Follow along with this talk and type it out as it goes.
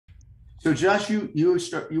So Josh,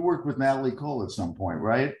 you worked with Natalie Cole at some point,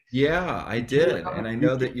 right? Yeah, I You did. And I you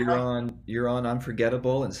know that you're on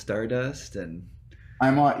Unforgettable and Stardust and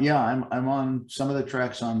I'm on, yeah, I'm on some of the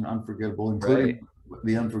tracks on Unforgettable, including right.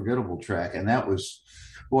 the Unforgettable track, and that was,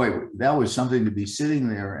 boy, that was something to be sitting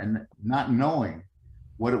there and not knowing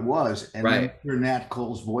what it was, and then Right. hear Nat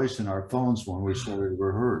Cole's voice in our phones when we started to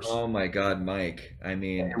rehearse. Oh my God, Mike. I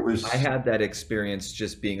mean, It I was had that experience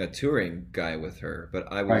just being a touring guy with her,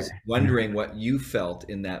 but I right. was wondering what you felt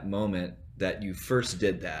in that moment that you first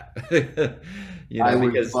did that. I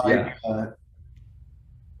was Because like, yeah.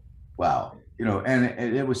 wow, and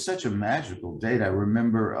it was such a magical date. I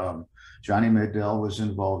remember Johnny Mandel was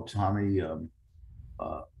involved. Tommy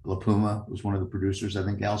LaPuma was one of the producers. I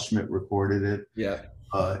think Al Schmidt recorded it. Yeah.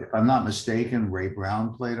 If I'm not mistaken, Ray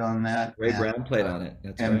Brown played on that, Ray Brown played on it.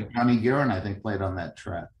 That's and right. Johnny Guerin, I think, played on that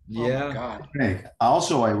track. Oh my Yeah. God. I think.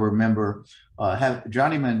 Also, I remember have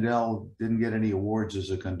Johnny Mandel didn't get any awards as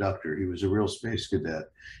a conductor. He was a real space cadet,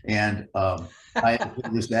 and I had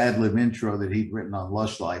this ad lib intro that he'd written on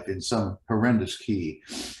Lush Life in some horrendous key.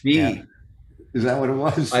 And B. is that what it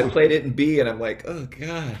was? I played it in B and I'm like, oh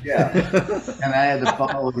God. Yeah, and I had to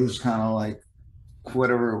follow this kind of like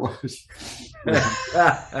whatever it was. And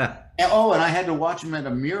I had to watch him at a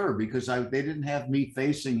mirror because they didn't have me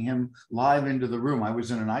facing him live into the room. I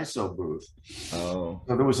was in an ISO booth. Oh,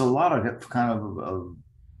 So there was a lot of kind of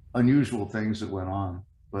unusual things that went on.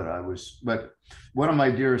 But one of my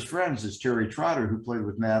dearest friends is Terry Trotter, who played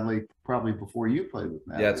with Natalie probably before you played with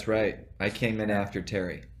Natalie. that's right. I came in after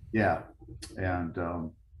Terry, Yeah. And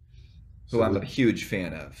who so I'm the, a huge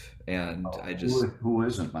fan of. And oh, I just, who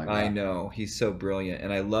isn't, my I God? know he's so brilliant.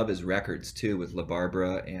 And I love his records too with La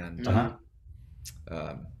Barbara and Uh-huh.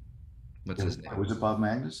 um, what's his name? Was it Bob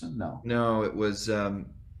Magnuson? No. No, it was who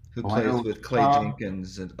Oh, I plays know with Clay Tom.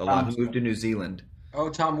 Jenkins a lot, Tom. who moved to New Zealand. Oh,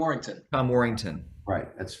 Tom Warrington. Tom Warrington. Right.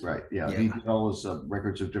 That's right. Yeah. He Yeah, did all his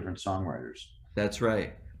records of different songwriters. that's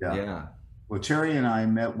right. Yeah. Yeah. Well, Terry and I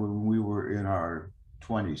met when we were in our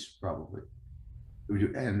 20s, probably.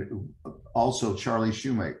 And also Charlie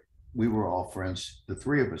Shoemake. We were all friends, the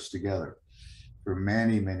three of us together for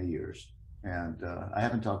many, many years. And I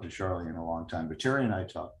haven't talked to Charlie in a long time, but Terry and I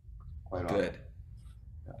talk quite often. Good.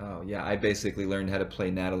 Oh, yeah. I basically learned how to play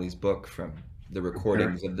Natalie's book from the Terry,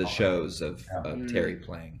 recordings of the shows yeah. of Terry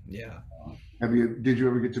playing. Yeah. Did you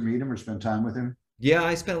ever get to meet him or spend time with him? Yeah,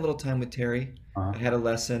 I spent a little time with Terry. Uh-huh. I had a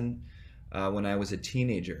lesson when I was a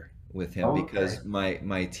teenager with him Oh, okay. because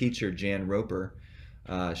my teacher, Jan Roper,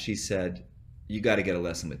 she said, you got to get a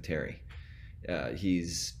lesson with Terry.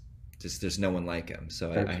 He's just, there's no one like him.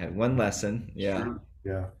 So I had one lesson. Yeah. Sure.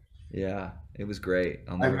 Yeah. Yeah. It was great.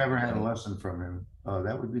 I'll I've never never had forget a it. lesson from him.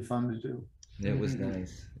 That would be fun to do. It was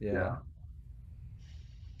nice. Yeah. Yeah.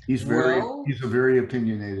 Well, He's a very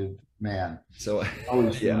opinionated man. So,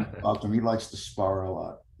 Always fun yeah. to talk to him. He likes to spar a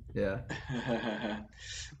lot. Yeah.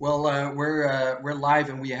 well, we're live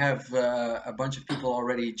and we have a bunch of people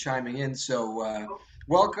already chiming in. So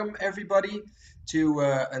welcome everybody to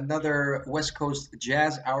another West Coast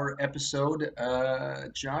Jazz Hour episode.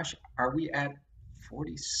 Josh, are we at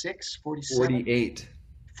 46, 47, 48.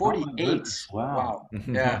 Oh my 48? goodness. Wow. Wow.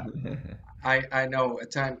 Yeah, I know.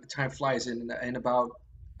 Time flies. In about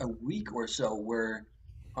a week or so, we're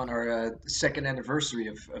on our second anniversary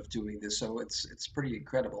of doing this, so it's pretty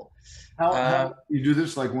incredible. Uh, How you do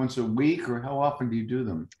this like once a week, or how often do you do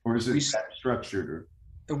them? Or is we it that structured or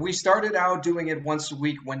we started out doing it once a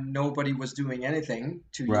week when nobody was doing anything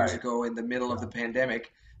 2 years right? ago in the middle of the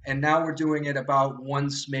pandemic, and now we're doing it about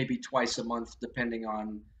once, maybe twice a month, depending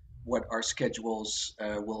on what our schedules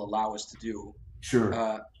will allow us to do. Sure.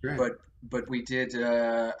 Uh, Great. but we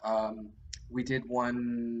did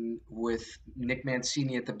one with Nick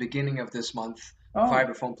Mancini at the beginning of this month, Oh,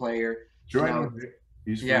 vibraphone player, and join now him.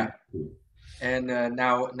 He's yeah, very cool. and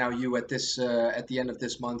now you at this at the end of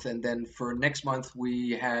this month, and then for next month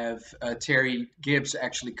we have Terry Gibbs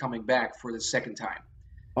actually coming back for the second time.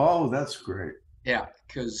 Oh, that's great. Yeah,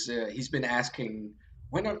 because he's been asking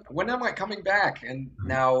when am I coming back, and Mhm.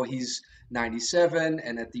 now he's 97,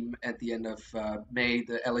 and at the end of May,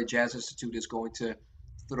 the LA Jazz Institute is going to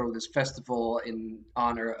throw this festival in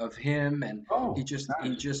honor of him, and he Oh, just he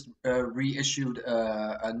nice. just reissued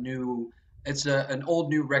a new. It's an old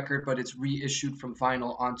new record, but it's reissued from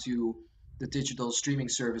vinyl onto the digital streaming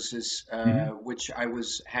services, Mhm. which I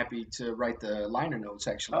was happy to write the liner notes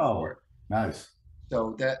actually Oh, for. nice.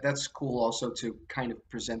 So that's cool also to kind of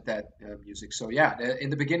present that music. So yeah, in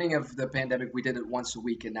the beginning of the pandemic, we did it once a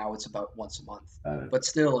week, and now it's about once a month. Got it. But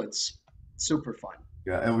still, it's super fun.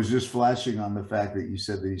 Yeah, I was just flashing on the fact that you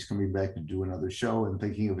said that he's coming back to do another show and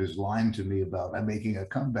thinking of his line to me about I'm making a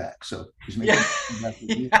comeback. So he's making Yeah, a comeback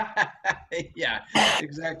with you. yeah, yeah,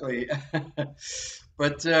 exactly.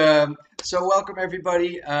 But so welcome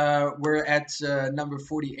everybody. We're at number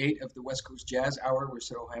 48 of the West Coast Jazz Hour. We're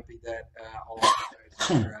so happy that all of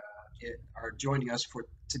you guys are joining us for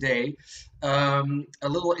today. A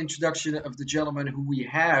little introduction of the gentleman who we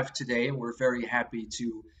have today, and we're very happy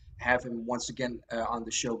to have him once again on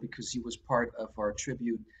the show because he was part of our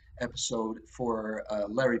tribute episode for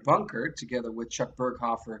Larry Bunker together with Chuck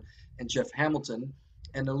Berghofer and Jeff Hamilton.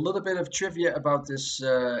 And a little bit of trivia about this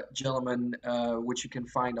gentleman, which you can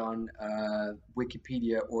find on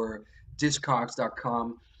Wikipedia or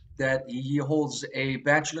Discogs.com, that he holds a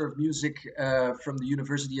Bachelor of Music from the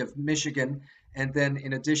University of Michigan, and then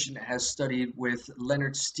in addition has studied with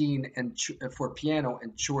Leonard Steen and for piano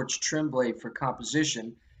and George Tremblay for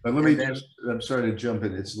composition. But let me And then, just, I'm sorry to jump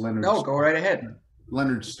in. It's Leonard, no, go right ahead.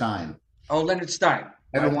 Leonard Stein. Oh, Leonard Stein.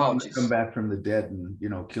 I My don't want him to apologies. come back from the dead and, you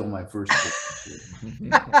know, kill my first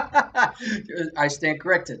book. I stand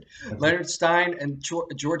corrected. Okay. Leonard Stein and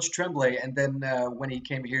George Tremblay, and then when he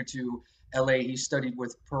came here to LA, he studied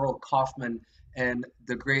with Pearl Kaufman and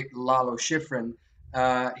the great Lalo Schifrin.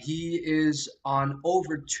 He is on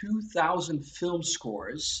over 2,000 film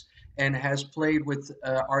scores and has played with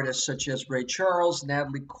artists such as Ray Charles,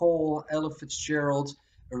 Natalie Cole, Ella Fitzgerald,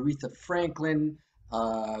 Aretha Franklin,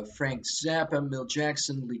 Frank Zappa, Mill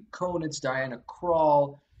Jackson, Lee Konitz, Diana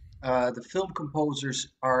Krall. The film composers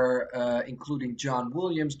are including John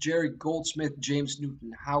Williams, Jerry Goldsmith, James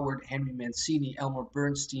Newton Howard, Henry Mancini, Elmer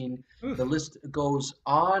Bernstein. The list goes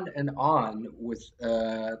on and on with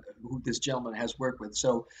who this gentleman has worked with.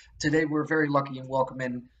 So today we're very lucky in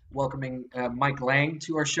welcoming Mike Lang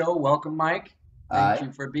to our show. Welcome, Mike. Thank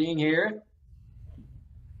you for being here.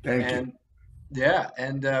 Thank you. And yeah,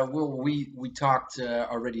 and we talked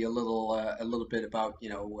already a little bit about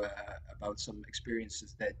about some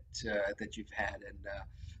experiences that you've had,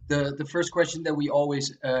 and the first question that we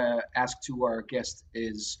always ask to our guests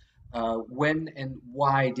is when and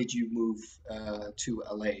why did you move to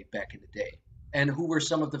LA back in the day, and who were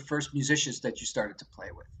some of the first musicians that you started to play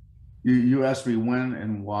with? You asked me when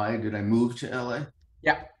and why did I move to LA?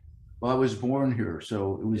 Yeah. Well, I was born here,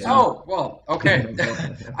 so it was. Oh, well, okay.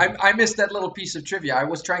 I missed that little piece of trivia. I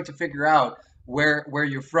was trying to figure out where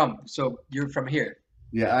you're from. So you're from here.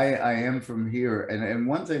 Yeah, I am from here. And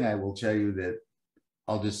one thing I will tell you that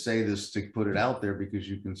I'll just say this to put it out there because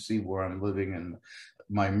you can see where I'm living and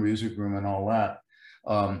my music room and all that.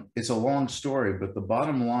 It's a long story, but the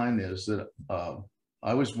bottom line is that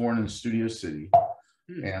I was born in Studio City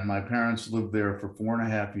and my parents lived there for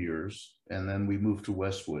 4.5 years. And then we moved to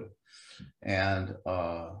Westwood. And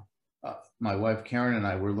my wife Karen and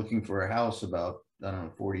I were looking for a house about, I don't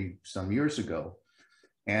know, 40 some years ago.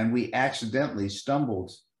 And we accidentally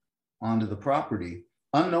stumbled onto the property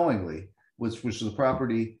unknowingly, which was the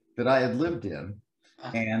property that I had lived in.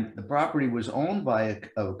 And the property was owned by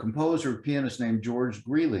a composer, pianist named George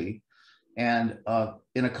Greeley. And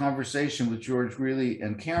in a conversation with George Greeley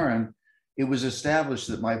and Karen, it was established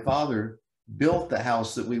that my father built the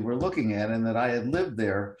house that we were looking at and that I had lived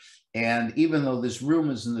there. And even though this room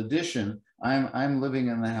is an addition, I'm living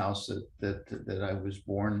in the house that I was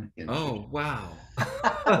born in. Oh, wow.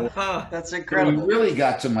 That's incredible. So we really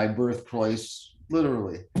got to my birthplace,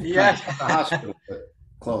 literally. Yeah. Not the hospital, but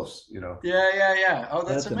close, you know. Yeah. Oh,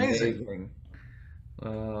 that's amazing. amazing.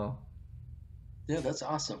 Wow. Yeah, that's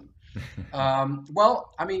awesome.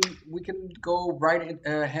 Well, I mean, we can go right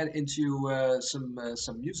ahead into some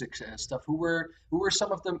music stuff. Who were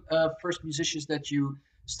some of the first musicians that you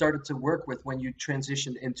started to work with when you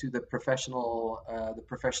transitioned into the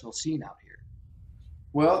professional scene out here?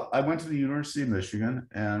 Well, I went to the University of Michigan,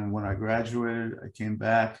 and when I graduated, I came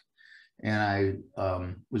back, and I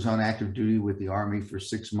was on active duty with the Army for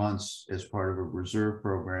 6 months as part of a reserve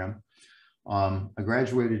program. I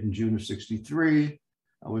graduated in June of '63.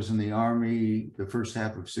 I was in the Army the first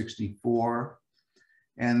half of '64.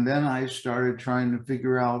 And then I started trying to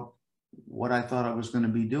figure out what I thought I was going to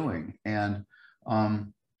be doing. And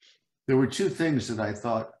there were two things that I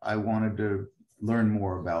thought I wanted to learn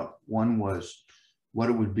more about. One was what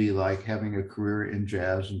it would be like having a career in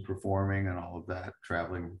jazz and performing and all of that,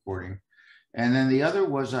 traveling, recording. And then the other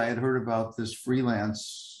was I had heard about this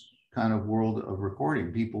freelance kind of world of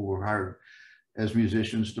recording. People were hired as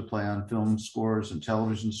musicians to play on film scores and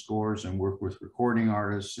television scores and work with recording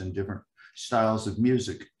artists and different styles of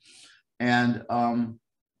music. And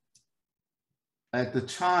at the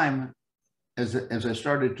time, as I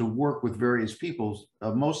started to work with various people,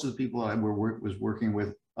 most of the people I was working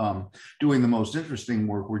with doing the most interesting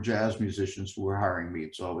work were jazz musicians who were hiring me.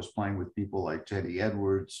 So I was playing with people like Teddy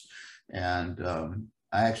Edwards, and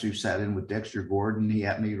I actually sat in with Dexter Gordon. He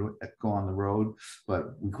had me to go on the road,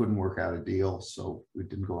 but we couldn't work out a deal, so we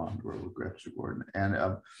didn't go on the road with Dexter Gordon. And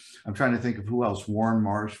I'm trying to think of who else. Warren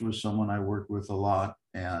Marsh was someone I worked with a lot,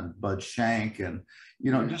 and Bud Shank, and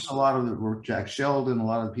just a lot of the work. Jack Sheldon, a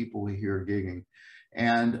lot of the people we hear gigging.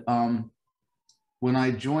 And when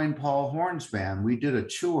I joined Paul Horn's band, we did a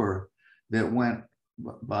tour that went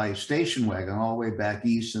by station wagon all the way back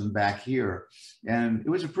east and back here. And it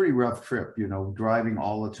was a pretty rough trip, driving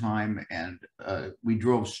all the time. And we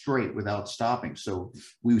drove straight without stopping. So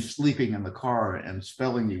we were sleeping in the car and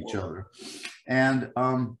spelling each other. And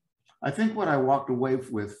I think what I walked away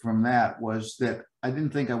with from that was that I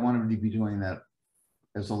didn't think I wanted to be doing that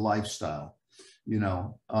as a lifestyle.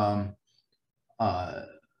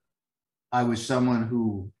 I was someone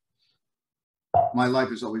who, my life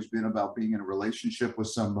has always been about being in a relationship with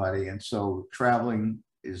somebody. And so traveling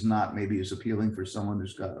is not maybe as appealing for someone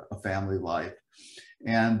who's got a family life.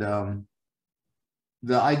 And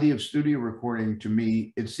the idea of studio recording, to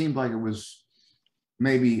me, it seemed like it was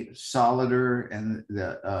maybe solider and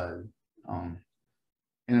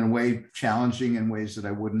in a way challenging in ways that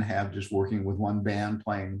I wouldn't have just working with one band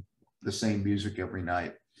playing the same music every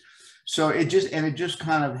night. So it just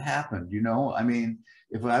kind of happened, I mean,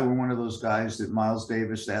 if I were one of those guys that Miles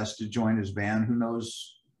Davis asked to join his band, who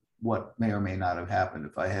knows what may or may not have happened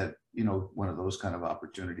if I had, one of those kind of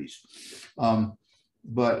opportunities.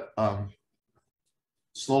 But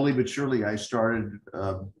slowly but surely, I started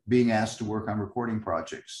being asked to work on recording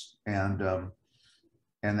projects, and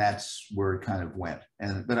that's where it kind of went.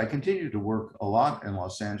 But I continued to work a lot in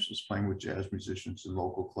Los Angeles, playing with jazz musicians in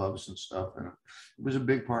local clubs and stuff. And it was a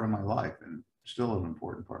big part of my life, and still an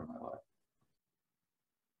important part of my life.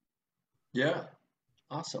 Yeah,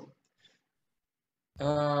 awesome.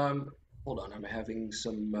 Hold on, I'm having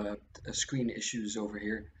some screen issues over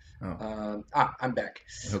here. Oh, I'm back.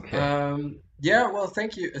 okay. Yeah, well,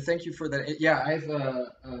 thank you for that. Yeah, I have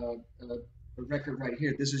a record right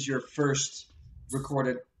here. This is your first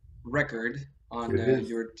recorded record on It is.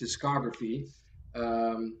 your discography,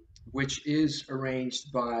 which is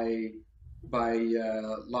arranged by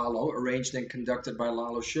Lalo, arranged and conducted by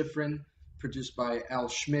Lalo Schifrin, produced by Al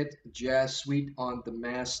Schmidt, Jazz Suite on the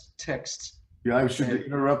Mass text. Yeah, I should And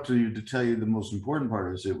interrupt you to tell you the most important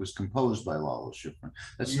part is it was composed by Lalo Schifrin.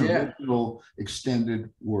 That's an yeah, original extended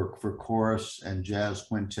work for chorus and jazz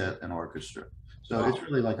quintet and orchestra. So it's wow.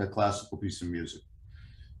 really like a classical piece of music.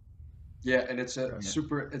 Yeah, and it's Yeah. a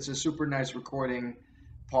super nice recording.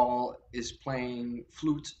 Paul is playing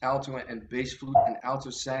flute, alto, and bass flute and alto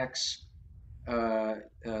sax.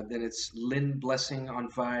 Then it's Lynn Blessing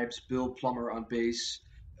on vibes, Bill Plummer on bass,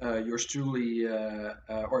 yours truly,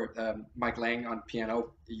 Mike Lang on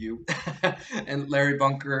piano, you, and Larry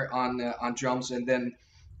Bunker on drums, and then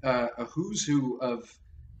a who's who of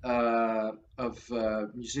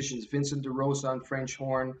musicians: Vincent DeRosa on French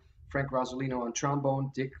horn, Frank Rosolino on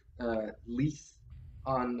trombone, Dick Leith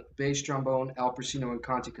on bass trombone, Al Pacino and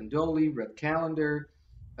Conti Condoli, Red Callender,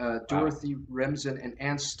 Wow. Dorothy Remsen and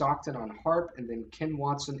Ann Stockton on harp, and then Ken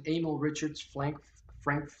Watson, Emil Richards, Frank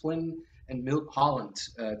Flynn, and Milt Holland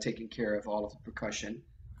taking care of all of the percussion.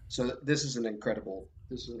 So this is an incredible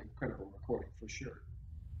recording for sure.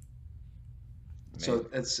 So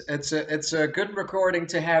Amazing. it's a good recording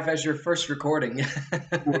to have as your first recording.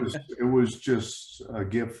 It was just a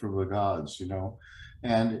gift from the gods,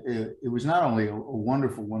 and it was not only a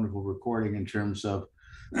wonderful, wonderful recording in terms of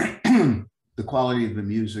the quality of the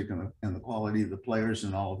music and the quality of the players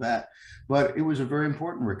and all of that, but it was a very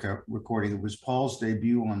important recording. It was Paul's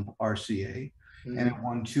debut on RCA, and it Mm.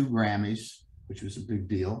 won 2 Grammys, which was a big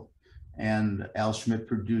deal. And Al Schmidt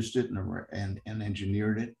produced it and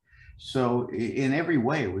engineered it. So in every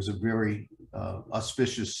way, it was a very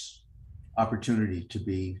auspicious opportunity to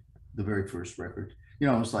be the very first record. It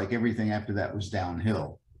was like everything after that was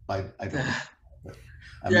downhill. I don't know. But,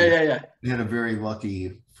 I Yeah, mean, yeah, yeah. we had a very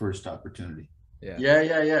lucky first opportunity. Yeah.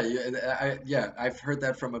 Yeah. I've heard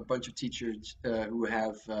that from a bunch of teachers who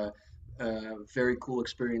have very cool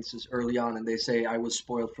experiences early on, and they say I was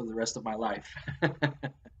spoiled for the rest of my life.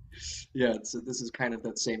 Yeah, so this is kind of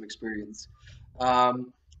that same experience.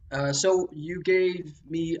 Um, so you gave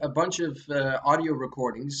me a bunch of audio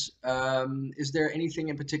recordings. Is there anything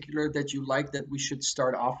in particular that you like that we should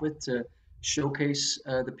start off with to showcase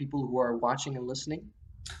the people who are watching and listening?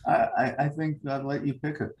 I think I'd let you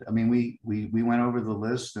pick it. I mean, we went over the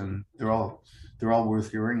list, and they're all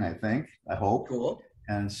worth hearing. I think. I hope. Cool.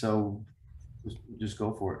 And so just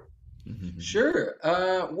go for it. Sure.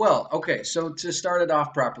 Well, okay. So to start it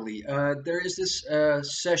off properly, there is this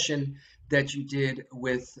session that you did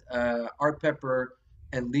with Art Pepper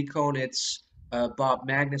and Lee Konitz, Bob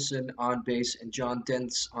Magnuson on bass, and John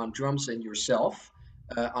Dentz on drums, and yourself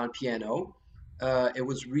on piano. It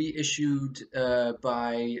was reissued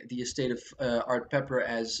by the estate of Art Pepper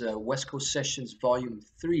as West Coast Sessions Volume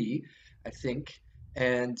 3, I think.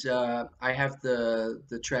 And I have the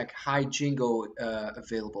track High Jingo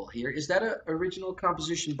available here. Is that an original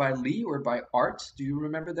composition by Lee or by Art? Do you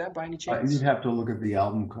remember that by any You'd chance? have to look at the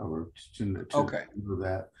album cover to Okay. know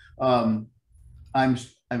that. Um,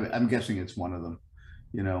 I'm guessing it's one of them.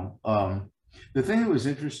 You know, the thing that was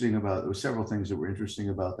interesting about there were several things that were interesting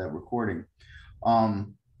about that recording.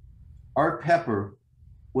 Um, Art Pepper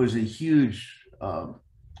was a huge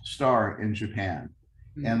star in Japan.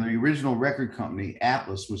 And Hmm. the original record company,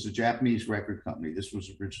 Atlas, was a Japanese record company. This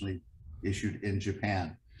was originally issued in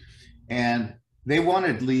Japan. And they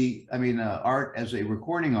wanted Art as a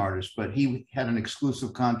recording artist, but he had an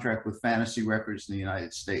exclusive contract with Fantasy Records in the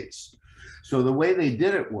United States. So the way they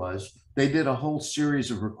did it was they did a whole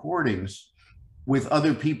series of recordings with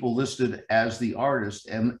other people listed as the artist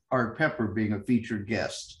and Art Pepper being a featured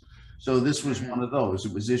guest. So this was one Hmm. of those.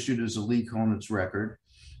 It was issued as a Lee Konitz record,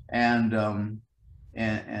 and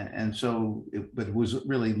but it was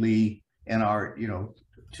really Lee and Art,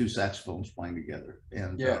 two saxophones playing together,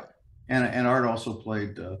 Yeah. and Art also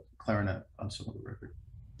played clarinet on some of the record.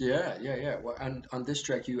 Yeah, yeah, yeah. Well, on this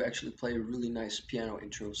track, you actually play a really nice piano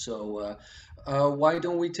intro. So, why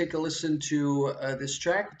don't we take a listen to this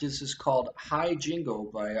track? This is called High Jingo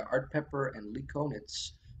by Art Pepper and Lee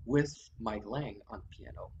Konitz with Mike Lang on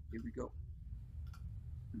piano. Here we go.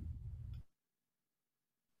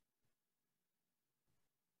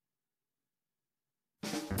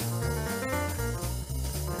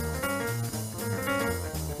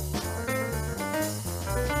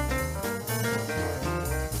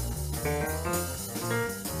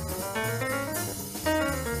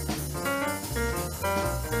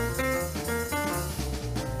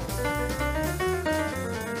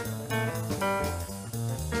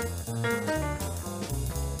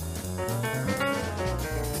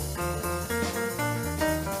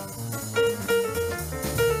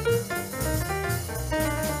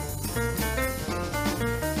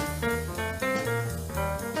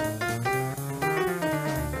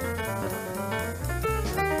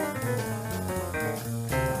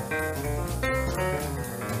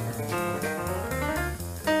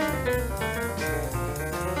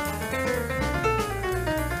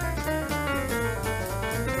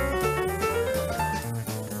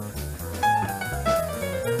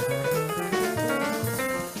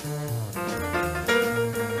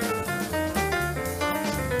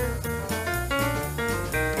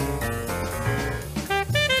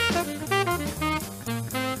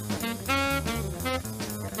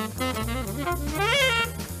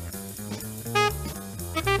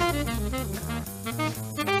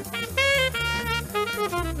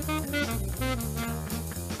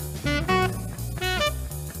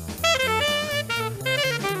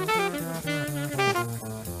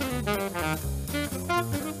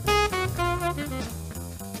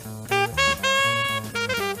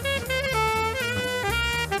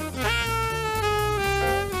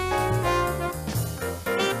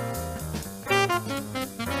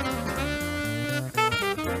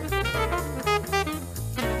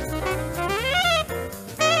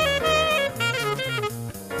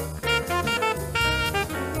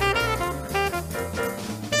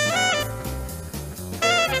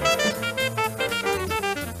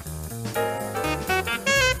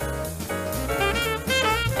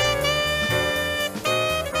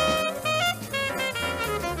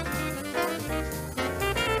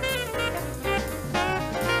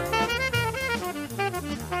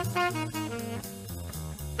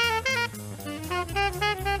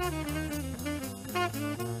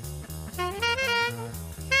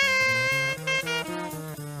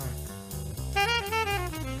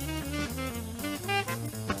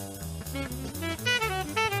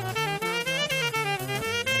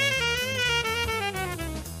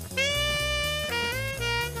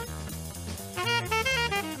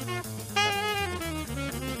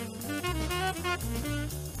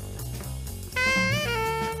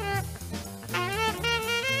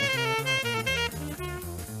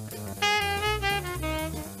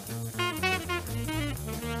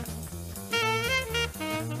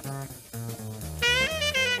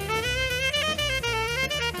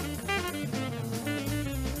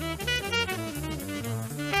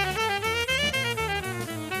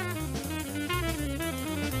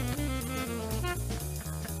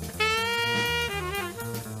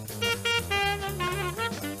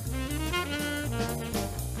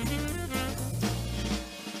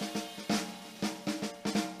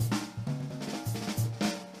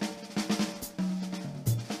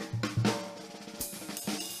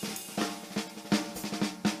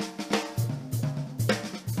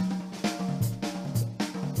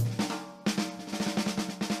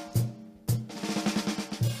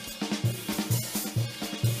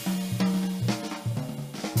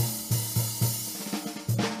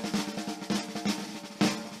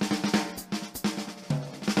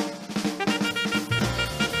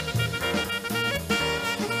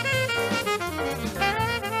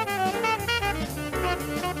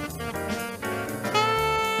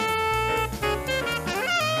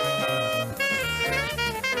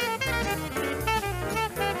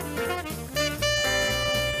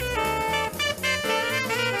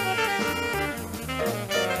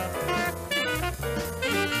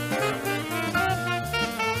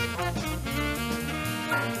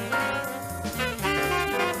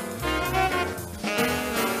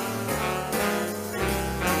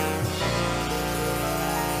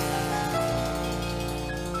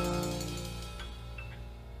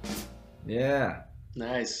 Yeah.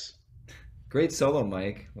 Nice. Great solo,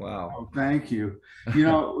 Mike. Wow. Oh, thank you. You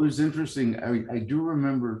know, it was interesting. I do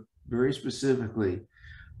remember very specifically.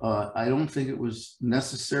 I don't think it was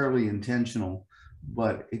necessarily intentional,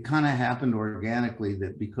 but it kind of happened organically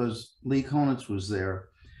that because Lee Konitz was there,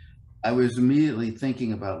 I was immediately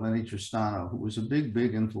thinking about Lenny Tristano, who was a big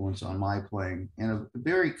influence on my playing in a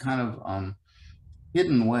very kind of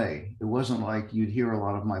hidden way. It wasn't like you'd hear a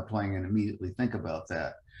lot of my playing and immediately think about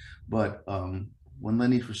that. But when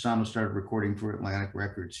Lenny Tristano started recording for Atlantic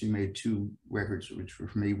Records, he made two records, which for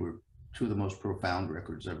me were two of the most profound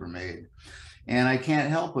records ever made. And I can't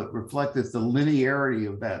help but reflect that the linearity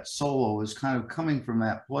of that solo is kind of coming from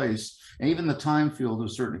that place, and even the time feel to a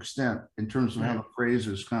certain extent in terms of how the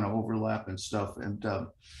phrases kind of overlap and stuff. And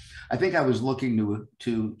I think I was looking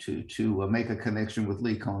to make a connection with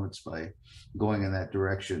Lee Konitz by going in that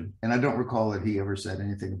direction, and I don't recall that he ever said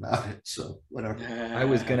anything about it. So whatever. I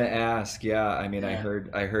was gonna ask. Yeah, I mean, Yeah.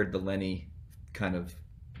 I heard the Lenny kind of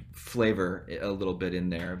flavor a little bit in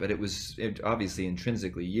there, but obviously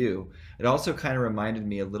intrinsically you. It also kind of reminded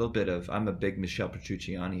me a little bit of, I'm a big Michel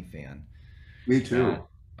Petrucciani fan. Me too.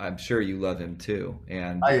 I'm sure you love him too.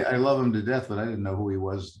 And I love him to death, but I didn't know who he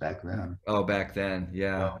was back then. oh, back then,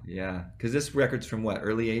 yeah, So yeah. Because this record's from what,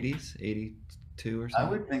 early '80s, '82 or I something?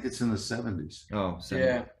 would think it's in the 70s. Oh, Yeah.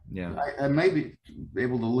 70. Yeah. I may be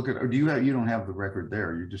able to look at, or do you have, you don't have the record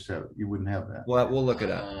there. You just have, you wouldn't have that. Well, we'll look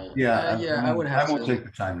it up. Yeah, Yeah, I would I have won't to. take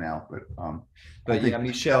the time now, but I But think yeah,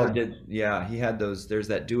 Michel did. Yeah, he had those. There's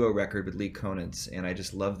that duo record with Lee Konitz, and I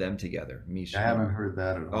just love them together. I Michel. haven't heard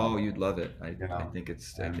that at all. Oh, you'd love it. I Yeah. think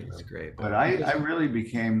it's And, great. but I really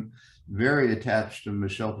became very attached to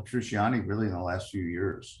Michel Petrucciani really in the last few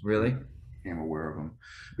years. Really? Became aware of him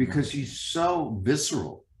because he's so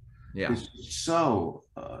visceral. Yeah. He's so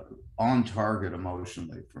on target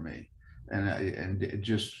emotionally for me, and it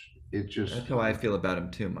just That's how I feel about him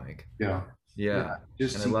too, Mike. yeah Yeah.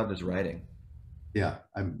 just And I love his writing. yeah,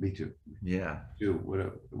 me too. Yeah. Too.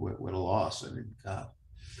 What a loss. I mean, God.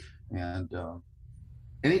 And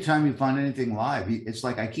anytime you find anything live, it's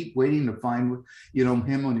like I keep waiting to find, you know,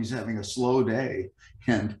 him when he's having a slow day,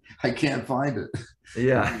 and I can't find it.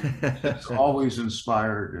 Yeah. It's always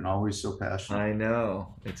inspired and always so passionate. I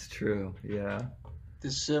know. It's true. Yeah.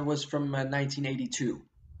 This was from 1982.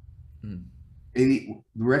 80,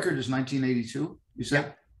 the record is 1982, you said?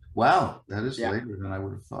 Yeah. Wow, that is Yeah. later than I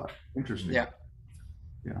would have thought. Interesting. Yeah.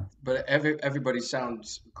 Yeah. But everybody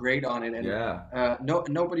sounds great on it, and Yeah.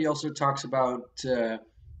 nobody also talks about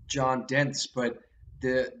John Dent's, but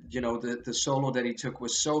the solo that he took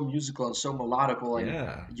was so musical and so melodical, and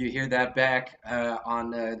Yeah. you hear that back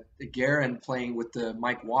on Guerin playing with the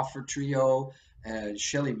Mike Wofford trio,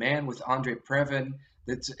 Shelly Manne with Andre Previn.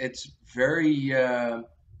 It's very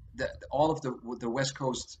all of the West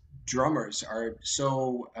Coast drummers are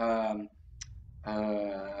so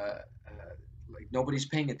like nobody's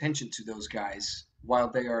paying attention to those guys, while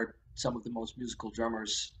they are some of the most musical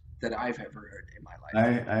drummers that I've ever heard in my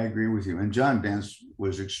life. I agree with you. And John Dance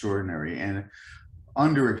was extraordinary and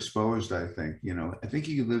underexposed, I think. You know, I think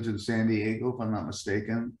he lived in San Diego, if I'm not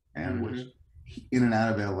mistaken, and was in and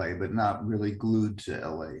out of LA, but not really glued to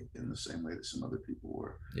LA in the same way that some other people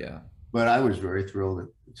were. Yeah. But I was very thrilled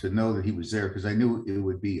to know that he was there because I knew it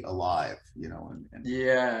would be alive, you know. And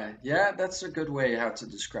Yeah, that's a good way how to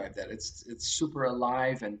describe that. It's super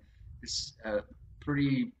alive, and it's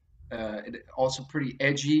pretty also pretty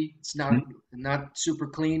edgy. It's not super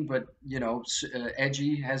clean, but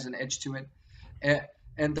edgy, has an edge to it.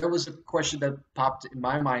 And there was a question that popped in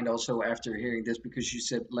my mind also after hearing this, because you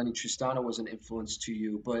said Lenny Tristano was an influence to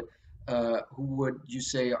you, but who would you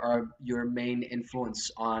say are your main influence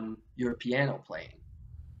on your piano playing?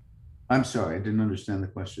 I'm sorry, I didn't understand the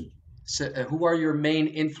question. So, who are your main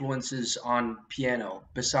influences on piano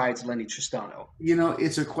besides Lenny Tristano? You know,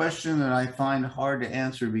 it's a question that I find hard to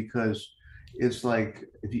answer because it's like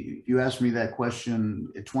if you ask me that question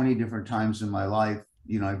 20 different times in my life,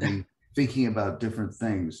 you know, I'd be thinking about different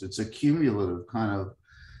things. It's a cumulative kind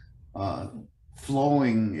of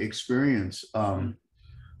flowing experience. I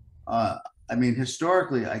mean,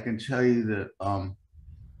 historically, I can tell you that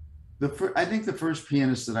I think the first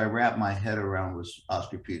pianist that I wrapped my head around was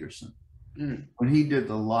Oscar Peterson. When he did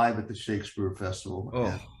the live at the Shakespeare Festival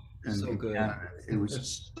so good. Canada, it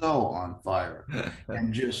was so on fire,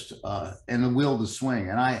 and just and the will to swing.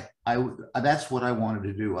 And I that's what I wanted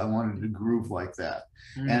to do. I wanted to groove like that,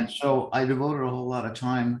 and so I devoted a whole lot of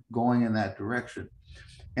time going in that direction,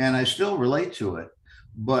 and I still relate to it.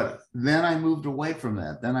 But then I moved away from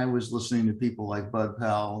that. Then I was listening to people like Bud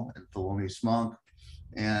Powell and Thelonious Monk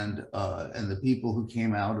and the people who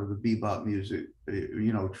came out of the bebop music,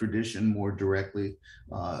 tradition more directly,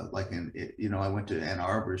 like I went to Ann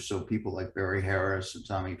Arbor, so people like Barry Harris and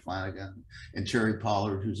Tommy Flanagan and Terry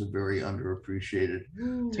Pollard, who's a very underappreciated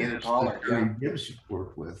Terry pianist Pollard, that Terry Gibbs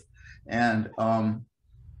worked with, and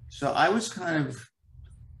so I was kind of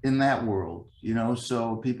in that world,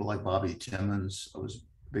 so people like Bobby Timmons, I was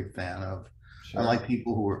a big fan of. Sure. I like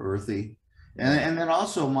people who were earthy. And then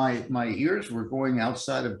also my ears were going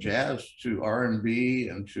outside of jazz to R&B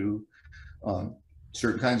and to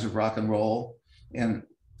certain kinds of rock and roll and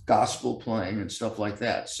gospel playing and stuff like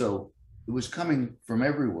that. So it was coming from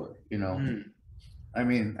everywhere, I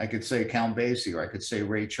mean, I could say Count Basie, or I could say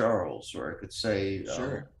Ray Charles, or I could say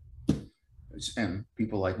Sure. And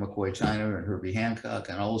people like McCoy Tyner and Herbie Hancock,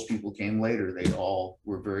 and all those people came later. They all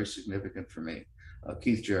were very significant for me.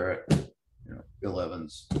 Keith Jarrett, Bill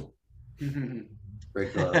Evans.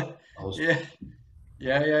 Great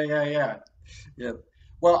Yeah.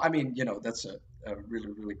 Well, I mean, that's a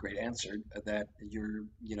really, really great answer. That you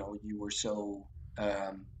were so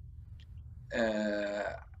uh,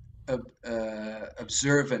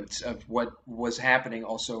 observant of what was happening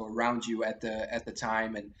also around you at the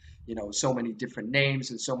time, and so many different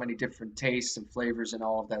names and so many different tastes and flavors and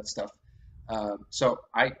all of that stuff. So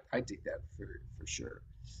I dig that for sure.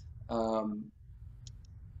 Um,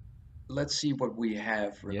 let's see what we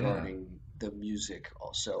have Yeah. regarding the music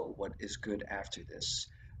also, what is good after this.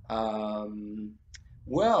 um,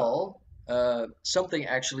 well, something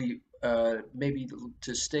actually, maybe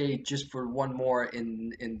to stay just for one more in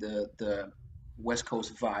the West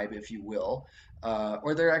Coast vibe, if you will.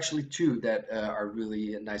 Or there are actually two that are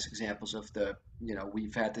really nice examples of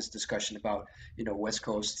we've had this discussion about, West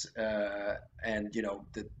Coast, and,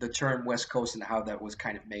 the term West Coast and how that was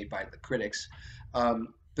kind of made by the critics.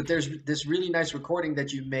 But there's this really nice recording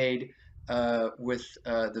that you made with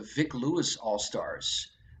the Vic Lewis All Stars,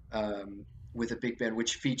 with a big band,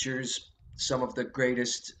 which features some of the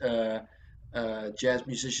greatest jazz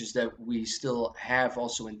musicians that we still have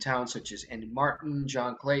also in town, such as Andy Martin,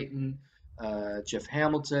 John Clayton, Jeff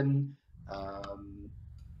Hamilton. Um,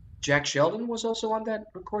 Jack Sheldon was also on that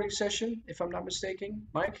recording session, if I'm not mistaken,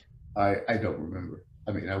 Mike. I don't remember.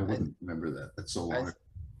 I mean, I I, wouldn't remember that. That's so I, long.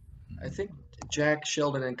 I think Jack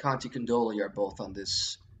Sheldon and Conti Condoli are both on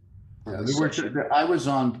this Yeah, session. I was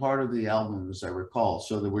on part of the album, as I recall.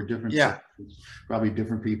 So there were different Yeah, sections. Probably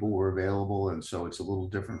different people were available, and so it's a little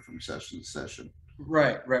different from session to session.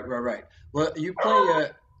 right. Well,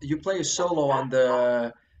 you play a solo on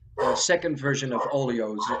the second version of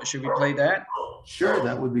Oleos. Should we play that? Sure,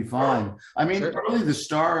 that would be fine. I mean, Sure. really, the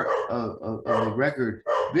star of the record,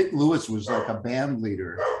 Vic Lewis was like a band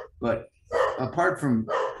leader, but apart from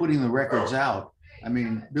putting the records out, I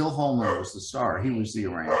mean, Bill Holman was the star. He was the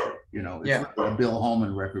arranger. It's Yeah, really a Bill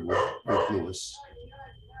Holman record with Vic Lewis.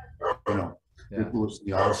 You know, Vic Yeah. Lewis,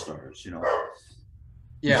 the All Stars.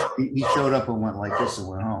 yeah. He showed up and went like this and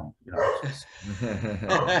went home.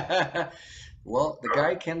 Well, the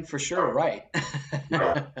guy can for sure write.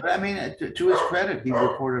 Yeah. But I mean, to his credit, he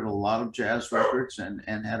recorded a lot of jazz records and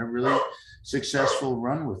had a really successful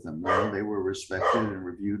run with them. They were respected and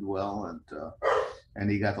reviewed well, and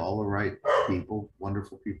he got all the right people,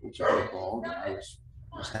 wonderful people to be involved. And I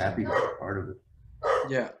was happy to be a part of it.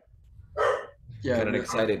 Yeah, yeah, Got an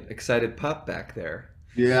excited pup back there.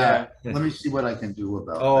 Yeah. yeah. Let me see what I can do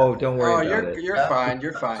about Oh, that. don't Oh, worry about you're it. fine.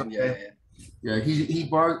 You're fine. Yeah, Okay. Yeah, he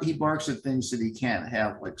barks at things that he can't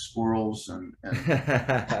have, like squirrels and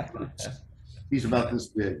he's about this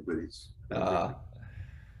big, but he's Ah,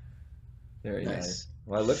 very yeah. nice. Nice.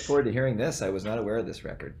 Well, I look forward to hearing this. I was not aware of this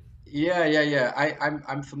record. Yeah.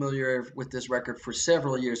 I'm familiar with this record for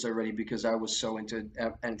several years already because I was so into,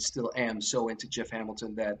 and still am so into Jeff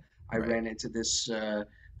Hamilton, that I Right. ran into this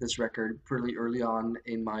record pretty early on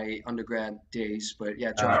in my undergrad days. But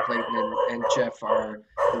yeah, John Clayton and Jeff are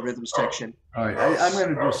the rhythm section. all right. I'm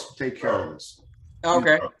going to just take care of this.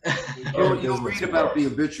 Okay. You'll read about the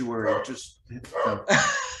obituary. Just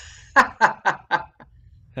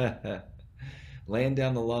Laying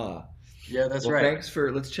down the law. Yeah, that's Well, right. thanks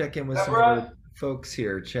for. Let's check in with some of the folks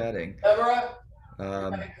here chatting.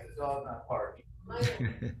 Um,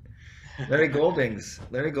 Larry Goldings.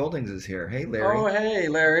 Larry Goldings is here. Hey, Larry. Oh, hey,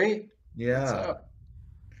 Larry. What's Yeah. up?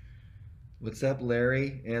 What's up,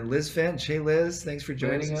 Larry? And Liz Finch. Hey, Liz. Thanks for Liz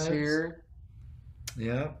joining is us. here.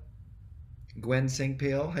 Yeah. Gwen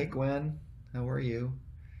Singpale. Hey, Gwen. How are you?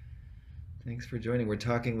 Thanks for joining. We're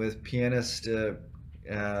talking with pianist,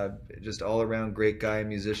 just all around great guy,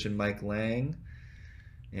 musician Mike Lang.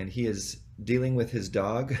 And he is dealing with his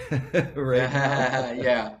dog right now.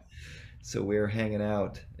 Yeah. So we're hanging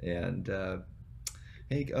out. And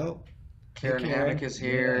Hey, oh, hey Karen Hammock Karen. is Yeah,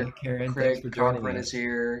 here. hey Karen. Thanks for Craig joining Cochran is us.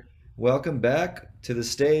 here. Welcome back to the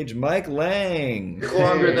stage, Mike Lang. Took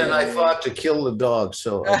longer than I Hey. thought to kill the dog,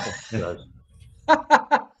 so I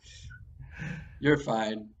apologize. You're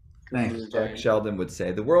fine. Thanks. Completely Buck fine. Sheldon would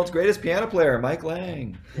say, the world's greatest piano player, Mike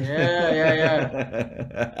Lang. Yeah.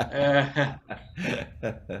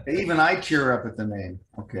 Even I tear up at the name.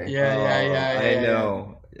 Okay. Oh, I Yeah.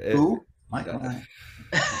 know. Who? Mike Lang.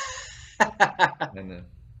 I know.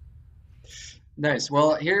 Nice.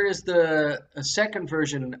 Well, here is the a second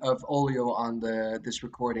version of Olio on this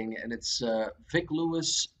recording, and it's Vic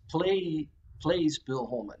Lewis plays Bill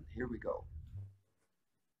Holman. Here we go.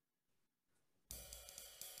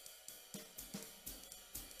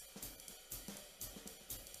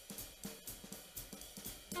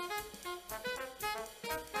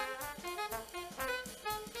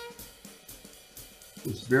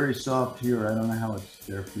 It's very soft here. I don't know how it's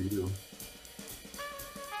there for you.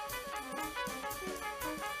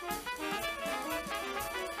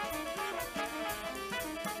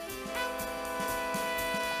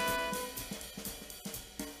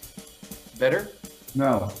 Better?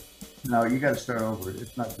 No, you got to start over.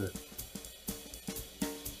 It's not good.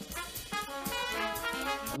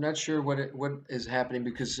 I'm not sure what is happening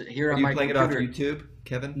because here Are on you my playing it off computer. YouTube,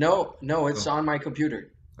 Kevin? No, it's Oh. on my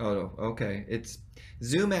computer. Oh, okay. It's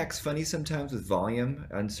Zoom acts funny sometimes with volume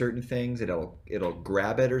on certain things. It'll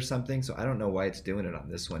grab it or something. So I don't know why it's doing it on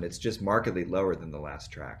this one. It's just markedly lower than the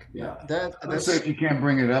last track. Yeah. Let's Let's say if you can't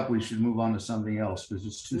bring it up, we should move on to something else because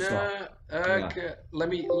it's too soft. Okay. Let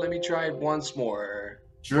me try it once more.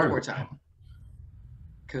 Sure. One more time.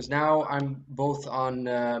 Because now I'm both on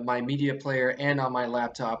my media player and on my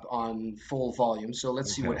laptop on full volume. So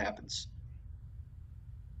let's see what Okay. happens.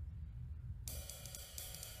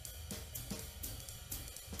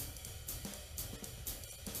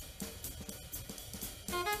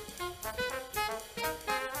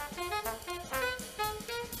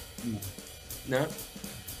 No,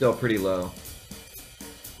 Still pretty low.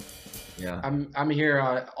 Yeah. I'm here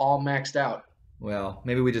all maxed out. Well,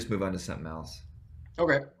 maybe we just move on to something else.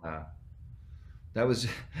 Okay. That was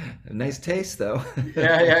a nice taste, though.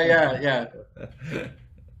 Yeah.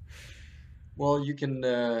 Well, you can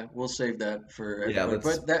we'll save that for Yeah, everybody.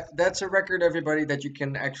 let's. But that's a record, everybody, that you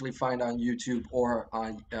can actually find on YouTube or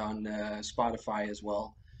on Spotify as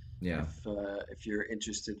well. Yeah. If you're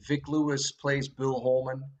interested. Vic Lewis plays Bill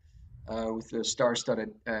Holman with a star-studded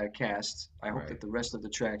cast. I hope Right. that the rest of the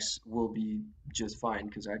tracks will be just fine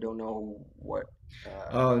because I don't know what.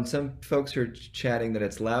 Oh, and some folks are chatting that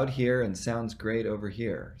it's loud here and sounds great over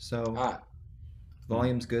here. So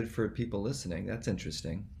volume's good for people listening. That's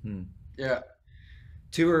interesting. Yeah.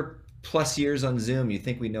 2+ years on Zoom. You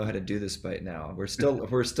think we know how to do this by now? We're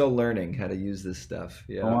still learning how to use this stuff.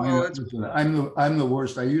 Yeah. Oh, Well, I'm the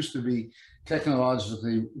worst. I used to be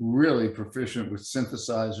technologically really proficient with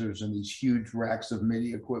synthesizers and these huge racks of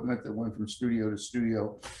MIDI equipment that went from studio to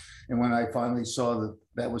studio. And when I finally saw that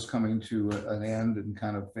that was coming to an end and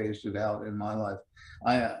kind of phased it out in my life,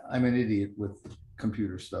 I'm an idiot with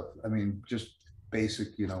computer stuff. I mean, just basic,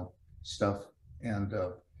 stuff. And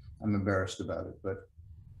I'm embarrassed about it, but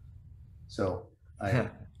so I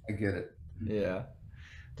get it. Yeah.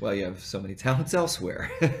 Well, you have so many talents elsewhere.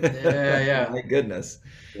 Yeah. My goodness.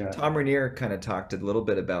 Yeah. Tom Rainier kind of talked a little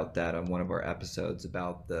bit about that on one of our episodes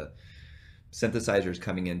about the synthesizers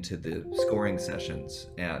coming into the scoring sessions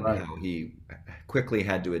and Right. how he quickly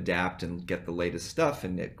had to adapt and get the latest stuff,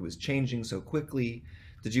 and it was changing so quickly.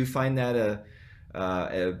 Did you find that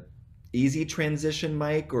a easy transition,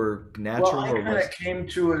 Mike, or natural? Well, I kind of came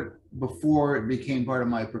to it before it became part of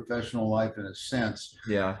my professional life in a sense.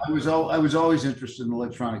 Yeah. I was always interested in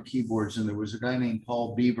electronic keyboards, and there was a guy named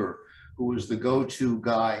Paul Bieber who was the go-to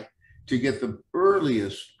guy to get the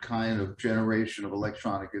earliest kind of generation of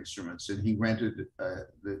electronic instruments, and he rented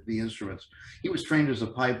the instruments. He was trained as a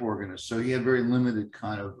pipe organist, so he had very limited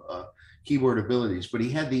kind of keyboard abilities, but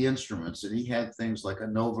he had the instruments, and he had things like a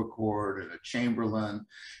Nova chord and a Chamberlain,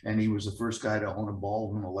 and he was the first guy to own a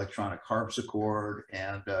Baldwin electronic harpsichord,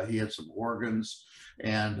 and he had some organs,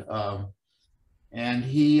 and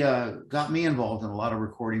he got me involved in a lot of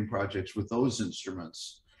recording projects with those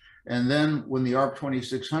instruments. And then when the ARP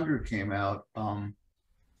 2600 came out,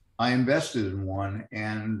 I invested in one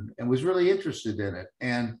and was really interested in it.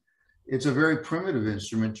 And it's a very primitive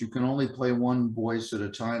instrument. You can only play one voice at a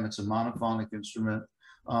time. It's a monophonic instrument,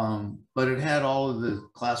 but it had all of the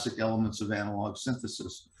classic elements of analog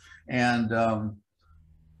synthesis. And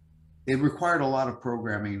it required a lot of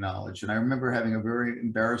programming knowledge. And I remember having a very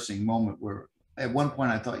embarrassing moment where at one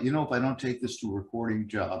point I thought, if I don't take this to a recording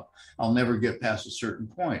job, I'll never get past a certain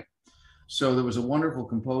point. So there was a wonderful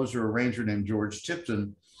composer, arranger named George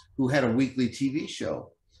Tipton, who had a weekly TV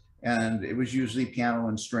show. And it was usually piano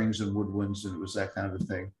and strings and woodwinds, and it was that kind of a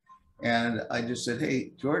thing. And I just said,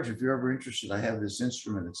 hey, George, if you're ever interested, I have this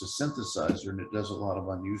instrument. It's a synthesizer, and it does a lot of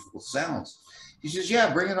unusual sounds. He says,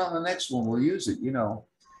 yeah, bring it on the next one. We'll use it, you know.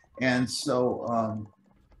 And so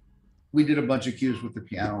we did a bunch of cues with the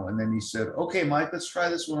piano. And then he said, okay, Mike, let's try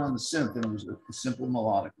this one on the synth. And it was a simple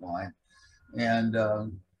melodic line. And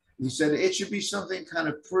he said, it should be something kind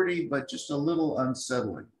of pretty, but just a little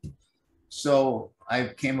unsettling. So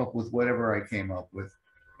I came up with whatever I came up with.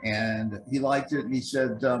 And he liked it. And he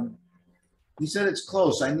said, it's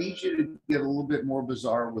close. I need you to get a little bit more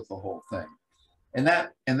bizarre with the whole thing. And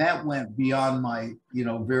that went beyond my, you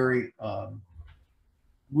know, very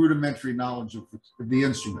rudimentary knowledge of the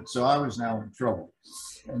instrument. So I was now in trouble.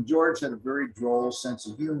 And George had a very droll sense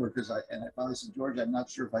of humor because I finally said, George, I'm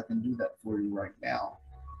not sure if I can do that for you right now.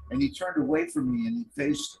 And he turned away from me and he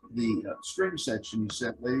faced the string section. He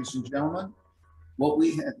said, ladies and gentlemen, what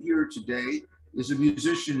we have here today is a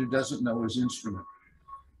musician who doesn't know his instrument.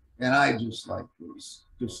 And I just like was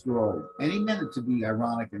destroyed. And he meant it to be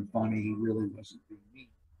ironic and funny. He really wasn't being mean.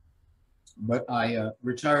 But I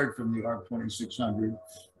retired from the ARP 2600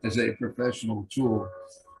 as a professional tool.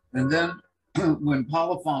 And then when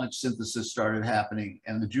polyphonic synthesis started happening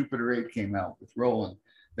and the Jupiter 8 came out with Roland,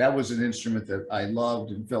 that was an instrument that I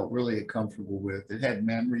loved and felt really comfortable with. It had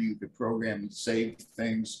memory, you could program and save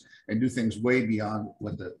things and do things way beyond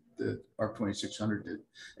what the ARP 2600 did.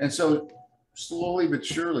 And so slowly but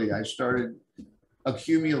surely, I started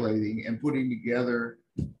accumulating and putting together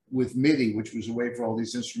with MIDI, which was a way for all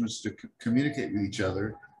these instruments to communicate with each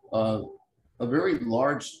other, a very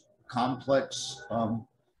large, complex,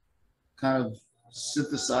 kind of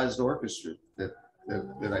synthesized orchestra that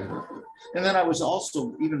I worked with. And then I was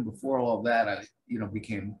also, even before all of that, I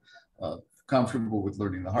became comfortable with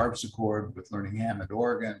learning the harpsichord, with learning Hammond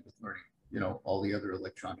organ, with learning all the other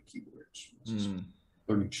electronic keyboard instruments,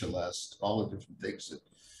 learning celeste, all the different things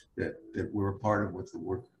that were a part of what the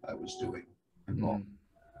work I was doing involved.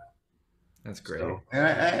 That's great. So, and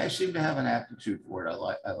I seem to have an aptitude for it. I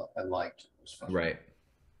liked it. It was fun. Right.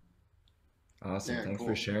 Awesome. Yeah, Thanks cool.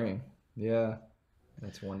 for sharing. Yeah,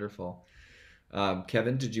 that's wonderful.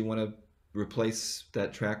 Kevin, did you want to replace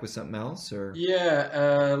that track with something else, or?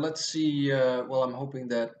 Yeah, let's see. Well, I'm hoping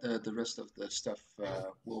that the rest of the stuff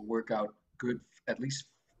will work out good, at least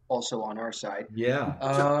also on our side. Yeah.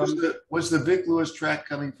 So was the Vic Lewis track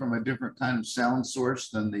coming from a different kind of sound source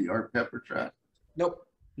than the Art Pepper track? Nope.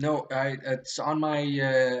 No, it's on my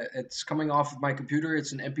it's coming off of my computer.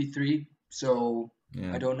 It's an MP3, so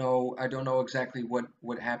Yeah. I don't know exactly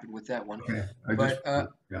what happened with that one. Okay.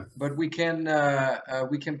 But we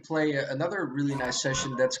can play another really nice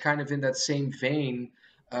session that's kind of in that same vein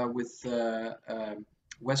with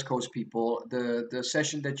West Coast people. The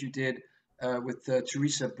session that you did with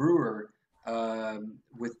Teresa Brewer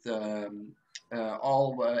with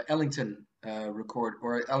all Ellington record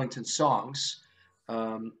or Ellington songs.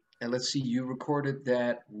 And let's see, you recorded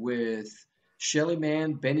that with Shelly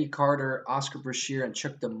Manne, Benny Carter, Oscar Brashear, and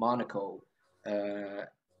Chuck DeMonico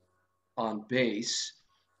on bass.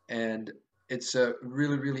 And it's a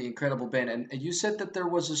really, really incredible band. And you said that there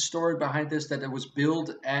was a story behind this, that it was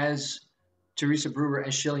billed as Teresa Brewer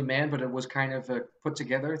and Shelly Manne, but it was kind of a put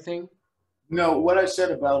together thing. No, what I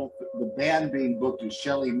said about the band being booked as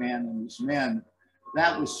Shelly Manne and his men,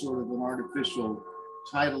 that was sort of an artificial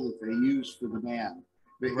title that they used for the band.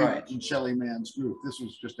 Right. In Shelly Manne's group. This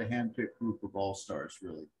was just a hand-picked group of all-stars,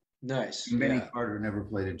 really. Nice. And Benny Yeah. Carter never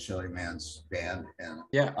played in Shelly Manne's band, and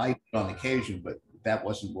Yeah. I did on occasion, but that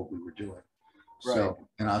wasn't what we were doing. Right. So,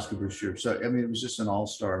 and Oscar Brashear. So, I mean, it was just an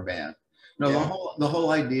all-star band. No, Yeah. the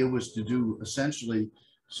whole idea was to do essentially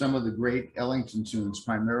some of the great Ellington tunes,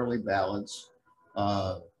 primarily ballads,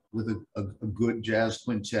 with a good jazz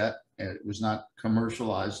quintet. And it was not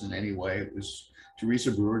commercialized in any way. It was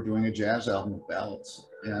Teresa Brewer doing a jazz album of ballads,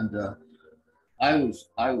 and I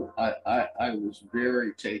was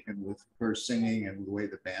very taken with her singing and the way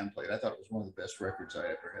the band played. I thought it was one of the best records I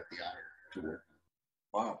ever had the honor to work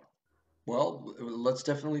on. Wow. Well, let's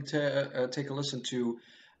definitely take a listen to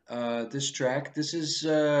this track. This is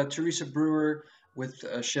Teresa Brewer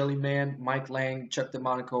with Shelly Manne, Mike Lang, Chuck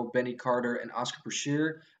DeMonico, Benny Carter, and Oscar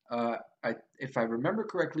Brashear. If I remember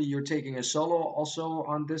correctly, you're taking a solo also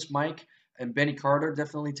on this, Mike, and Benny Carter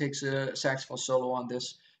definitely takes a saxophone solo on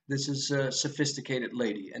this. This is a Sophisticated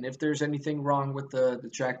Lady. And if there's anything wrong with the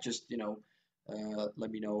track, just let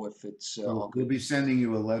me know if it's all We'll good. be sending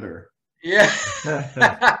you a letter. Yeah.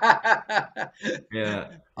 Yeah.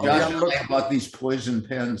 I'll be Josh on and look. I bought these poison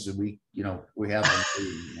pens and we have them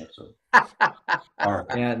too, so. All right.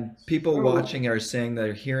 And people Ooh. watching are saying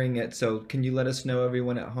they're hearing it. So can you let us know,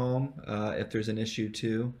 everyone at home, if there's an issue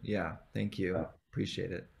too? Yeah, thank you.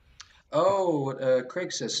 Appreciate it. Oh,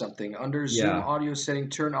 Craig says something. Under Zoom Yeah, audio setting,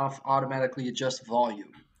 turn off automatically adjust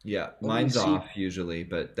volume. yeah. Let me Mine's see. off usually,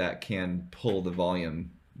 but that can pull the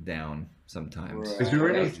volume down sometimes. Is there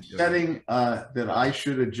any Right. setting that I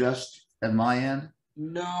should adjust at my end?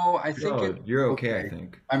 No, I think No, it. you're okay, I Okay.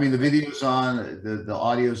 think. I mean, the video's on, the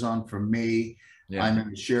audio's on for me. Yeah, I'm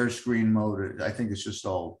in share screen mode. I think it's just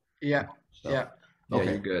all Yeah, stuff. yeah. yeah, Okay.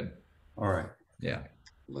 you're good. All right. Yeah.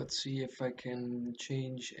 Let's see if I can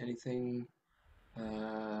change anything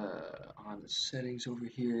on the settings over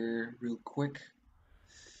here real quick.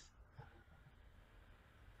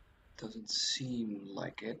 Doesn't seem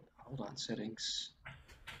like it. Hold on, settings.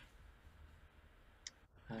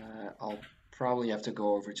 I'll probably have to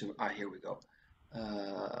go over to. Here we go.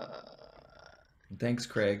 Thanks,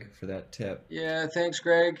 Craig, for that tip. Yeah, thanks,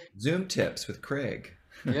 Greg. Zoom tips with Craig.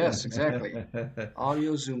 Yes, exactly.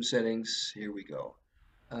 Audio Zoom settings. Here we go.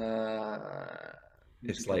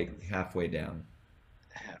 It's Music like halfway down.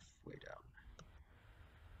 halfway down.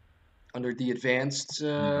 Under the advanced.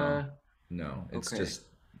 No, it's Okay. just,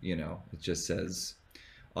 it just says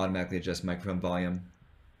automatically adjust microphone volume.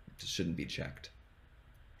 It just shouldn't be checked.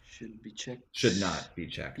 Shouldn't be checked. Should not be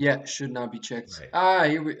checked. Yeah, should not be checked.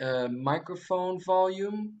 Right. Here we microphone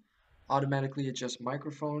volume. Automatically adjust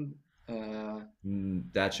microphone.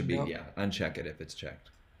 That should be, No. yeah, uncheck it if it's checked.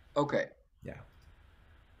 Okay, Yeah.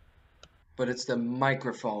 but it's the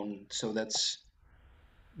microphone, so that's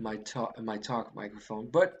my talk microphone.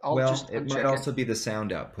 But I'll Well, just it uncheck might it. also be the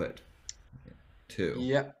sound output too.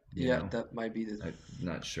 Yeah, you yeah, know? that might be the. I'm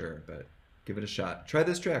not sure, but give it a shot. Try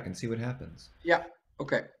this track and see what happens. Yeah,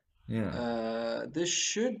 okay. Yeah. This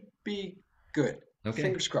should be good. Okay.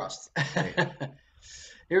 Fingers crossed. Great.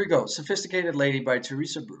 Here we go. Sophisticated Lady by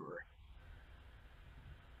Teresa Brewer.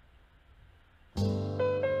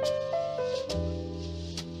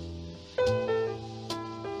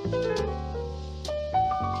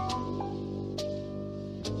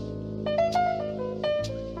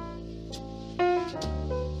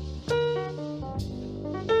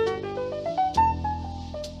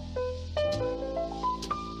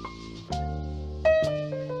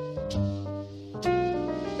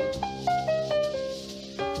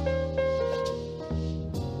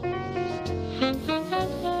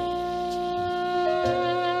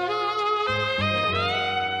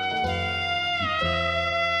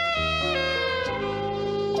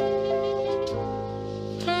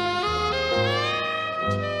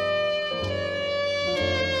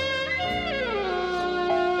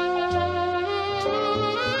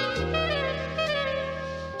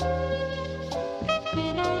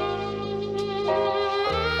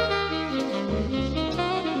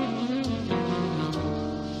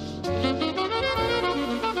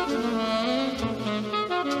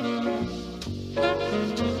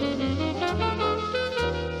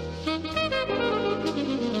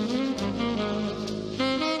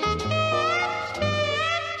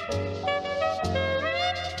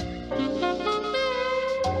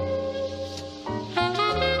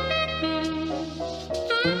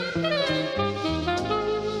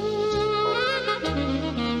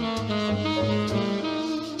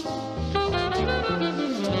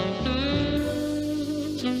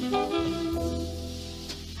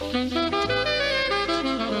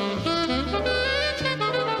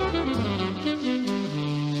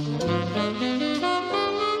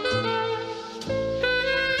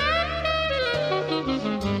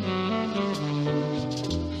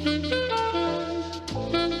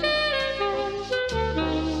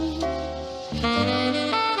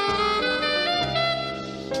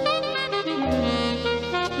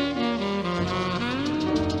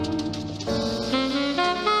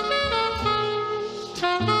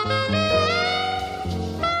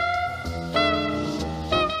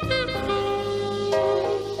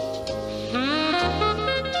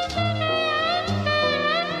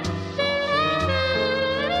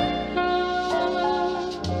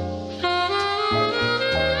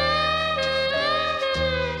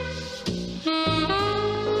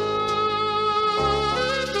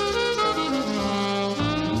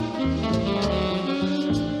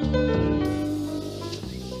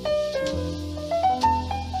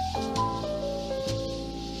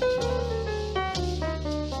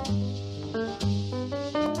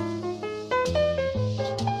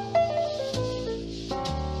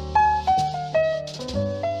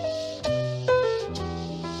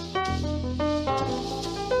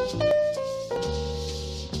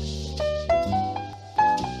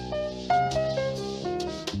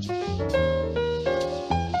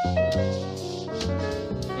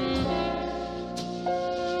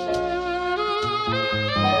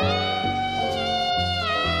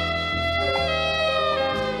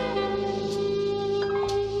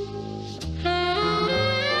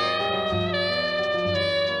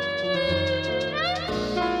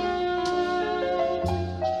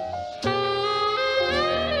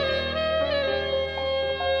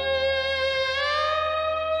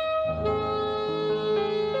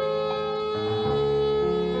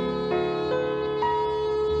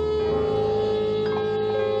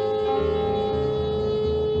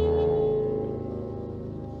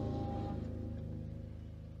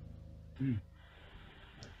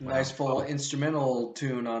 Wow. Nice full instrumental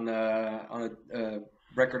tune on a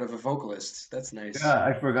record of a vocalist. That's nice. Yeah,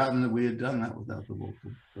 I'd forgotten that we had done that without the vocal.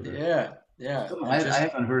 Yeah, yeah, So and I just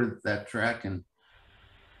haven't heard that track in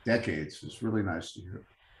decades. It's really nice to hear.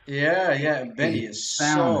 yeah, yeah. And Benny His is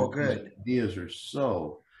sound so and his good. ideas are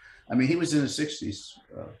so. I mean, he was in his 60s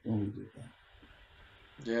when we did that.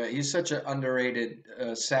 Yeah, he's such an underrated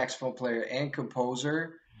saxophone player and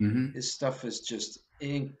composer. Mm-hmm. His stuff is just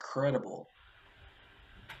incredible.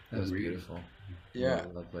 That was Agreed. beautiful. Yeah.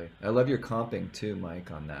 Really lovely. I love your comping too,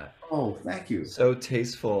 Mike, on that. Oh, thank you. So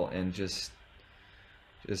tasteful and just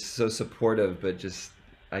so supportive, but just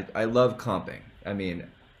I love comping. I mean,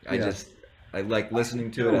 I Yeah. just I like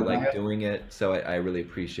listening to it. I too. like doing it. So I really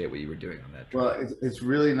appreciate what you were doing on that Well, track. it's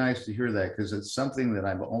really nice to hear that because it's something that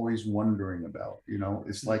I'm always wondering about. You know,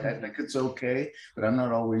 it's like I think it's okay, but I'm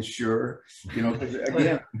not always sure. You know, because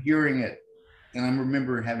again, I'm hearing it and I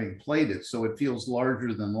remember having played it, so it feels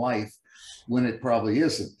larger than life when it probably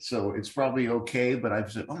isn't. So it's probably okay, but I've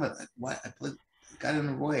said, oh my, why I played, got in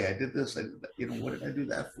the way. I did this. I did that. You know, what did I do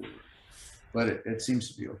that for? But it seems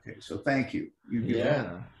to be okay. So thank you. You give me Yeah. Yeah.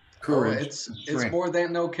 Oh, courage and it's strength. more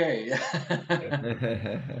than okay.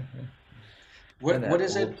 And What that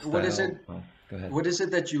is old it? What is style. it? Oh, go ahead. What is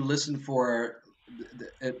it that you listen for?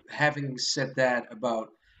 Having said that about,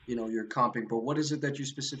 your comping, but what is it that you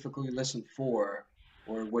specifically listen for,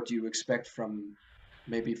 or what do you expect from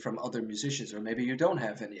maybe from other musicians, or maybe you don't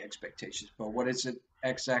have any expectations, but what is it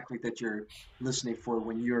exactly that you're listening for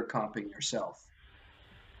when you're comping yourself?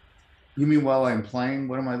 You mean while I'm playing,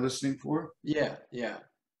 what am I listening for? Yeah, yeah.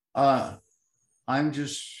 Uh, I'm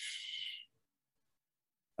just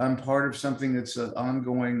I'm part of something that's an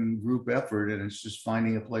ongoing group effort, and it's just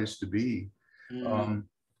finding a place to be. Mm, Um,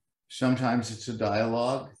 Sometimes it's a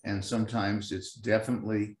dialogue, and sometimes it's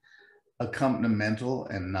definitely accompanimental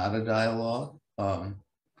and not a dialogue.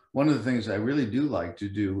 One of the things I really do like to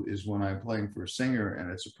do is when I'm playing for a singer and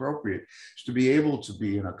it's appropriate, is to be able to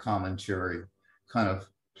be in a commentary kind of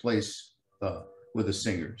place with a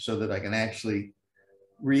singer so that I can actually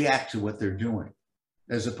react to what they're doing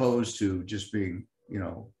as opposed to just being,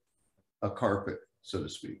 a carpet, so to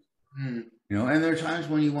speak. mm, And there are times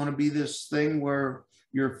when you want to be this thing where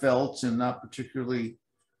you're felt and not particularly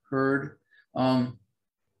heard. Um,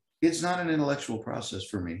 it's not an intellectual process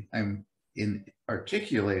for me. I'm in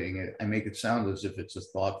articulating it. I make it sound as if it's a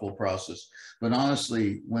thoughtful process, but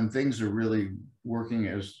honestly, when things are really working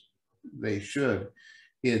as they should,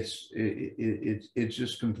 it's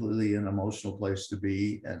just completely an emotional place to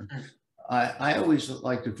be. And mm. I always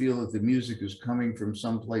like to feel that the music is coming from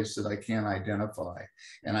some place that I can't identify,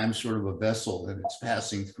 and I'm sort of a vessel and it's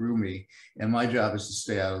passing through me, and my job is to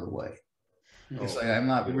stay out of the way. It's Oh, like I'm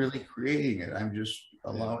not really beautiful. creating it. I'm just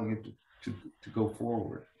Yeah. allowing it to go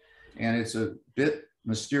forward. And it's a bit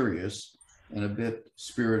mysterious and a bit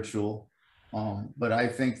spiritual. But I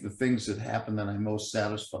think the things that happen that I'm most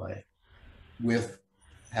satisfied with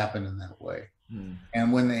happen in that way. Hmm.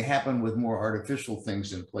 And when they happen with more artificial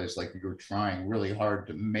things in place, like you're trying really hard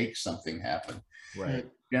to make something happen, Right.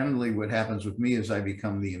 generally what happens with me is I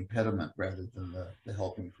become the impediment rather than the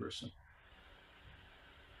helping person.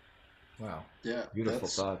 Wow. Yeah, Beautiful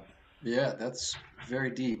thought. that's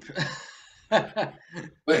very deep. But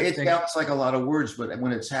I it think, sounds like a lot of words, but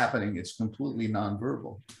when it's happening, it's completely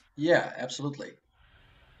nonverbal. yeah, absolutely.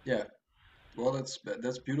 Yeah. Well, that's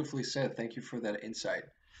beautifully said. Thank you for that insight.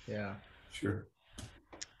 Yeah. Sure.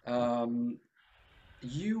 Um,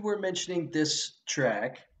 you were mentioning this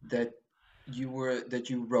track that you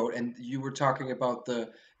wrote, and you were talking about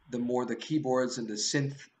the keyboards and the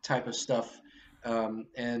synth type of stuff.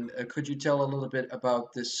 And could you tell a little bit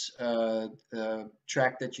about this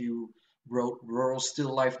track that you wrote, Rural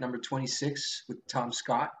Still Life number 26 with Tom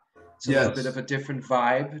Scott? It's a little bit of Yes. a different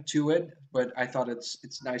vibe to it, but I thought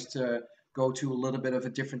it's nice to go to a little bit of a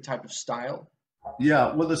different type of style.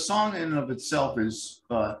 Yeah. Well, the song in and of itself is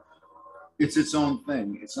it's its own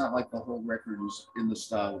thing. It's not like the whole record is in the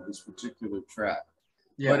style of this particular track,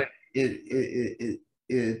 but Yeah.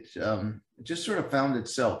 it just sort of found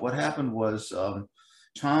itself. What happened was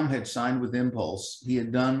Tom had signed with Impulse. He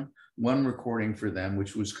had done one recording for them,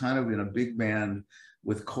 which was kind of in a big band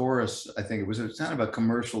with chorus. I think it was kind of a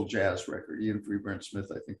commercial jazz record. Ian Freeburn Smith,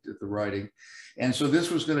 I think, did the writing. And so this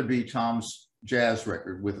was going to be Tom's jazz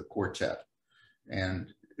record with a quartet.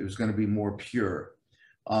 And it was going to be more pure.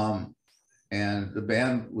 And the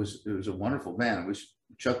band it was a wonderful band. It was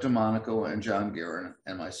Chuck DeMonico and John Guerin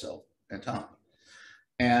and myself and Tom.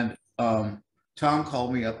 And Tom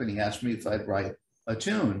called me up and he asked me if I'd write a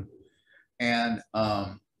tune. And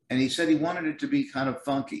he said he wanted it to be kind of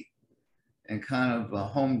funky and kind of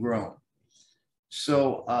homegrown.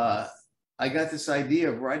 So I got this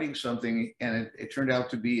idea of writing something, and it turned out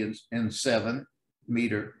to be in 7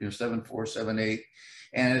 meter, 7/4, 7/8,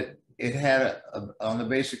 and it had on the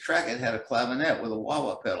basic track, it had a clavinet with a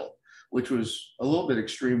wah-wah pedal, which was a little bit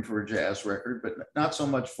extreme for a jazz record, but not so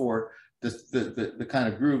much for the kind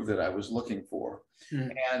of groove that I was looking for.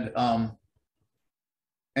 Mm.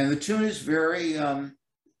 And the tune is very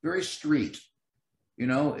very street.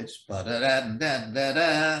 It's ba da da da da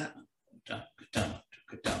da.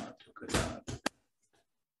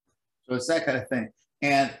 So it's that kind of thing.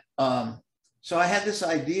 And so I had this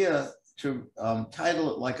idea to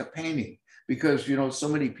title it like a painting, because, so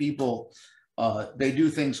many people, they do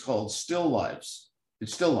things called still lifes.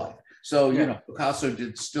 It's still life. So, Picasso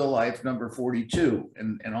did still life number 42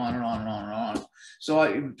 and on and on and on and on. So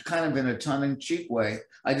I kind of in a tongue-in-cheek way,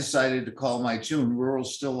 I decided to call my tune Rural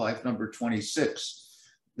Still Life number 26.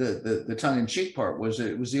 The tongue-in-cheek part was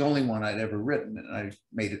it was the only one I'd ever written, and I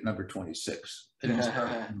made it number 26. It was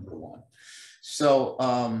number 1. So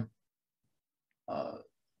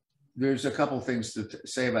there's a couple of things to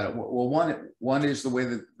say about it. Well, one is the way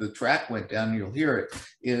that the track went down, and you'll hear it,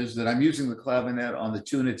 is that I'm using the clavinet on the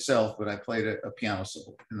tune itself, but I played a piano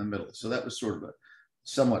solo in the middle. So that was sort of a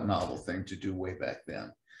somewhat novel thing to do way back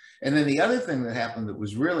then. And then the other thing that happened that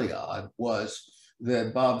was really odd was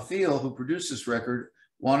that Bob Thiel, who produced this record,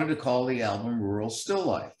 wanted to call the album Rural Still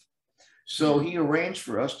Life. So he arranged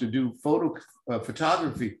for us to do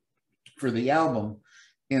photography for the album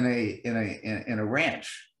in a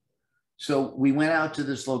ranch. So we went out to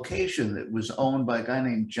this location that was owned by a guy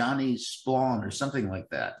named Johnny Splawn or something like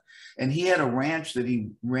that. And he had a ranch that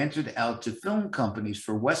he rented out to film companies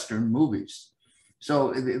for Western movies.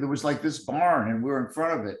 So there was like this barn, and we were in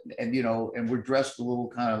front of it, and and we're dressed a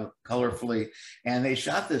little kind of colorfully, and they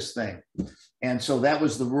shot this thing. And so that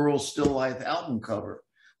was the Rural Still Life album cover.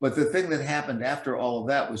 But the thing that happened after all of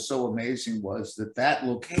that was so amazing was that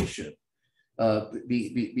location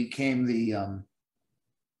became the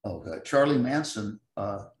Charlie Manson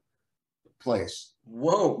place.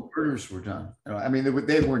 Whoa. Murders were done. I mean,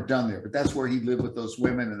 they weren't done there, but that's where he lived with those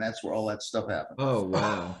women, and that's where all that stuff happened. Oh,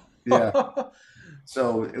 wow. Yeah.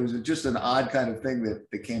 So it was just an odd kind of thing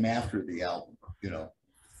that came after the album,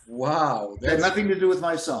 Wow. It had nothing to do with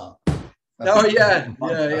my song. Nothing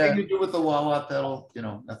to do with the wah-wah pedal,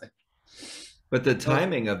 nothing. But the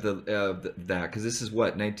timing of that, because this is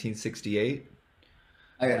what, 1968?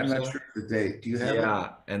 I'm not sure of the date. Do you have it? Yeah,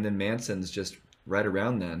 and then Manson's just right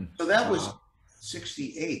around then. So that was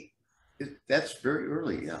 68. That's very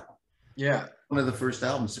early, yeah. Yeah. One of the first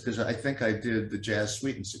albums, because I think I did the Jazz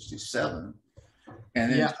Suite in 67.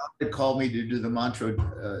 And then they called me to do the Montreux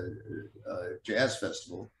Jazz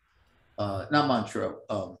Festival. Not Montreux,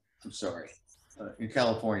 I'm sorry, in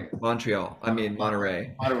California. Monterey.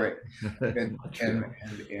 Monterey.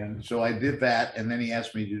 And so I did that, and then he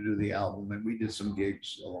asked me to do the album, and we did some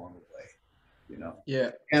gigs along the way,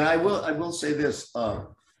 Yeah. And I will say this,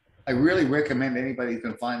 I really recommend anybody who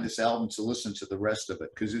can find this album to listen to the rest of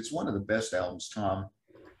it, because it's one of the best albums Tom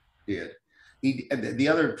did. The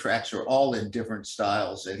other tracks are all in different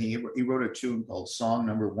styles, and he wrote a tune called Song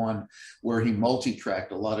Number 1, where he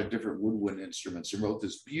multi-tracked a lot of different woodwind instruments and wrote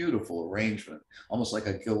this beautiful arrangement, almost like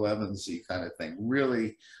a Gil Evans-y kind of thing,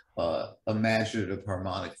 really imaginative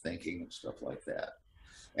harmonic thinking and stuff like that.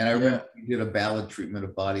 And I remember he did a ballad treatment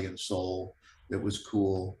of Body and Soul that was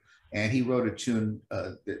cool. And he wrote a tune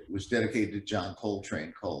that was dedicated to John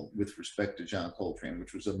Coltrane called With Respect to John Coltrane,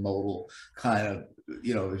 which was a modal kind of,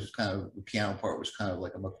 it was kind of, the piano part was kind of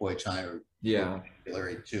like a McCoy Tyner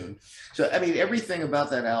tune. So, I mean, everything about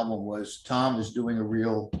that album was Tom was doing a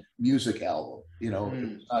real music album, it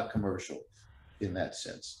was not commercial in that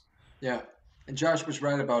sense. Yeah. And Josh was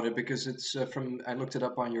right about it, because it's I looked it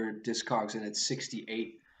up on your Discogs, and it's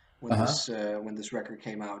 68 when this record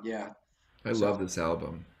came out. Yeah. I love this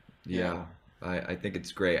album. Yeah, I think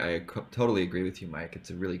it's great. I totally agree with you, Mike.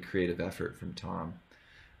 It's a really creative effort from Tom.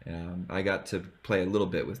 I got to play a little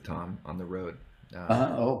bit with Tom on the road.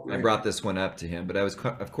 I brought this one up to him, but I was,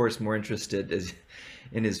 of course, more interested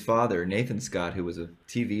in his father, Nathan Scott, who was a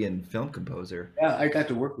TV and film composer. Yeah, I got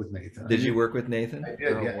to work with Nathan. Did you work with Nathan? I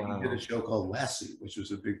did, Wow. He did a show called Lassie, which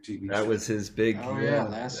was a big TV show. That was his big... Oh, yeah,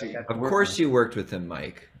 Lassie. Of course you worked with him,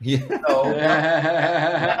 Mike. Yeah. No,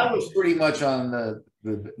 that was pretty much on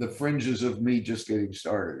the fringes of me just getting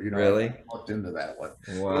started. Really? I looked into that one.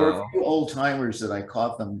 Wow. There were a few old timers that I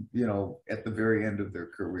caught them, at the very end of their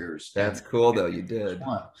careers. That's cool, though. You did.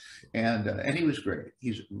 And he was great.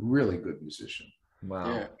 He's a really good musician.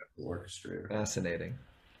 Wow. Yeah. Orchestrator. Fascinating.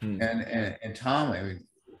 And Tom, I mean,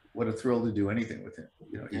 what a thrill to do anything with him.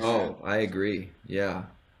 I agree. Yeah.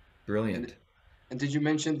 Brilliant. And did you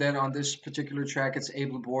mention that on this particular track it's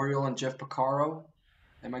Abe Laboriel and Jeff Porcaro?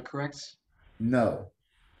 Am I correct? No,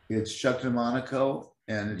 it's Chuck DeMonico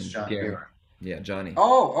and it's And John Garen. Garrett. Yeah, Johnny.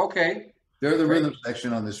 Oh, okay. They're the Great. rhythm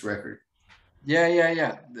section on this record. Yeah, yeah,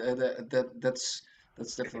 yeah. That's I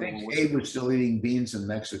definitely think what Abe was still eating beans in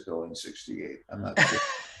Mexico in '68. I'm not sure.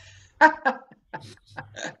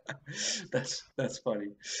 That's funny.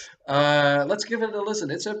 Let's give it a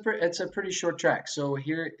listen. It's a pretty short track. So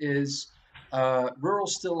here is Rural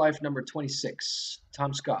Still Life number 26.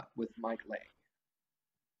 Tom Scott with Mike Lang.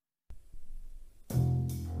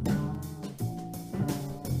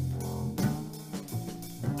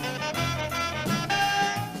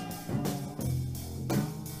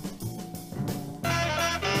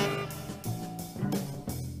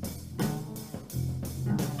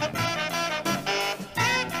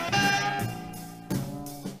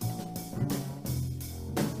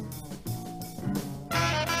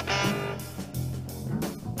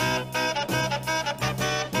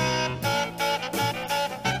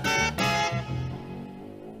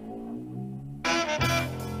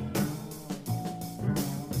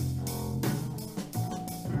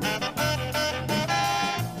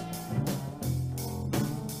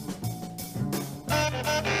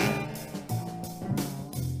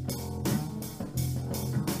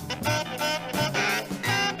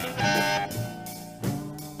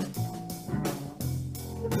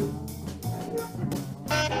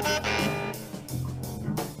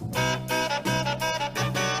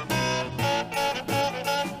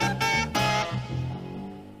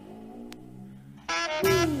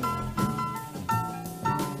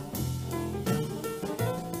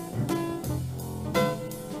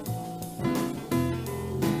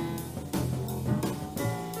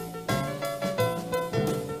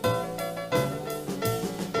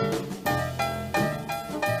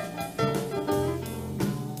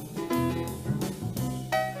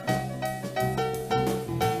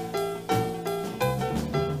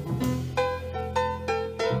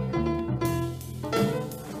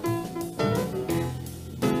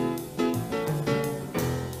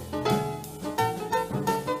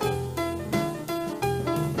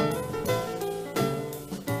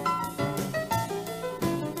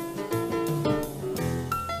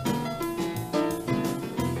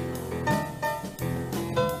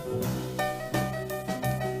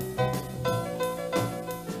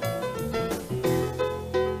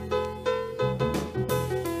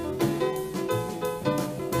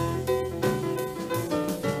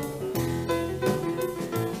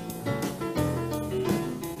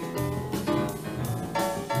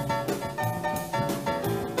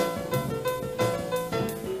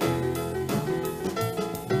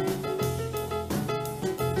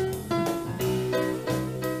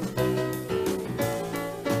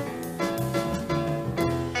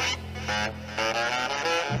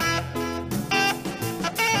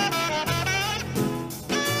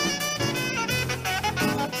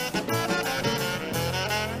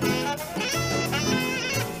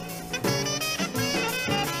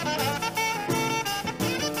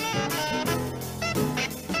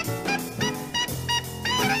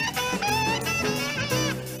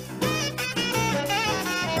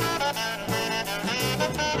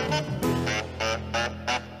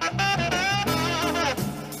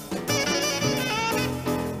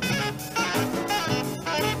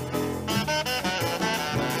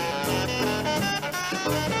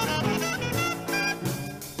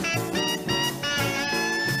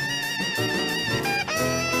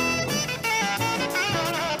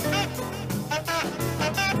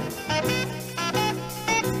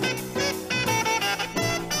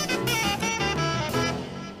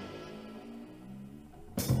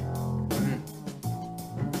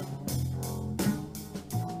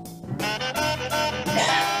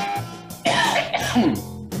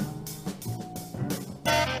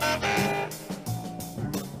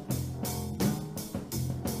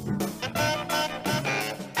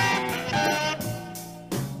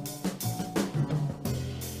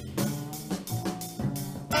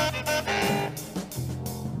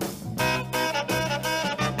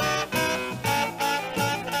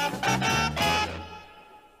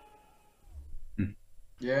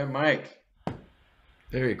 Yeah, Mike.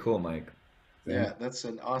 Very cool, Mike. Yeah, that's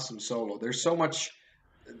an awesome solo. There's so much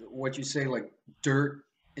what you say like dirt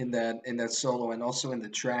in that solo and also in the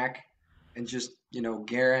track and just,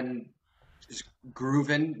 Garen just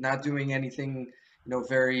grooving, not doing anything,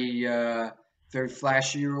 very very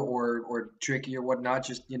flashy or tricky or whatnot,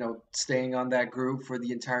 just, staying on that groove for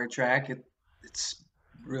the entire track. It's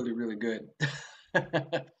really, really good.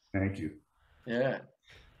 Thank you. Yeah.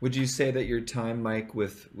 Would you say that your time, Mike,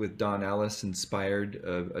 with Don Ellis inspired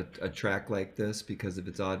a track like this because of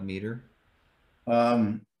its odd meter?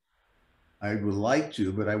 Um, I would like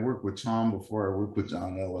to, but I worked with Tom before I worked with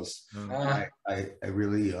Don Ellis. Oh, Uh, I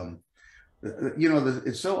really, you know,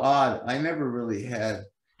 it's so odd. I never really had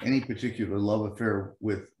any particular love affair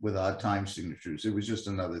with odd time signatures. It was just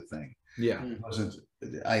another thing. yeah, mm, It wasn't.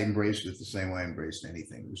 I embraced it the same way I embraced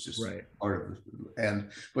anything. It was just right. part of it. And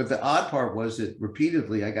but the odd part was that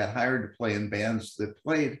repeatedly I got hired to play in bands that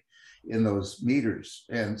played in those meters,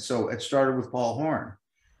 and so it started with Paul Horn,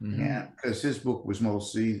 Hmm. and because his book was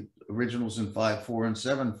mostly originals in 5/4 and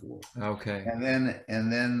 7/4. Okay. And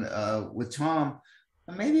then with Tom,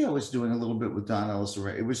 maybe I was doing a little bit with Don Ellis.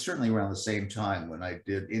 It was certainly around the same time when I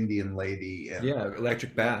did Indian Lady and Yeah,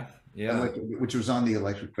 Electric Bath. Yeah, which was on the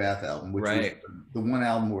Electric Bath album, which was right. the one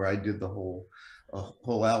album where I did the whole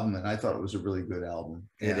album, and I thought it was a really good album.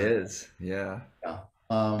 It And is. Yeah. yeah,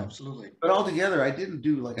 absolutely. but altogether, I didn't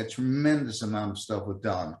do like a tremendous amount of stuff with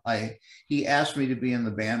Don. He asked me to be in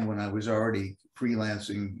the band when I was already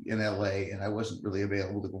freelancing in LA, and I wasn't really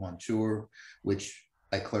available to go on tour, which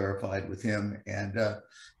I clarified with him. And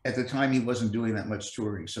at the time, he wasn't doing that much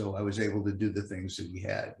touring, so I was able to do the things that he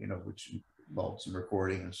had, you know, which involved some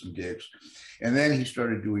recording and some gigs. And then he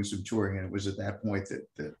started doing some touring, and it was at that point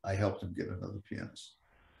that I helped him get another pianist.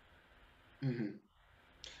 Hmm.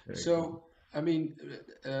 Very So, cool. I mean,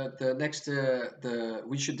 the next,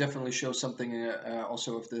 we should definitely show something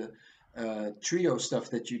also of the trio stuff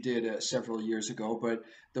that you did several years ago. But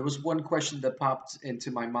there was one question that popped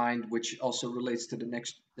into my mind, which also relates to the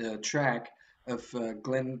next track of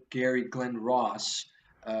Glenn Ross,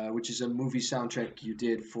 which is a movie soundtrack you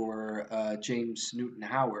did for James Newton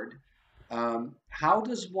Howard. How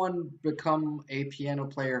does one become a piano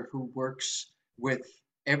player who works with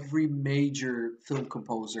every major film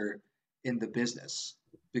composer in the business?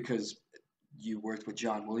 Because you worked with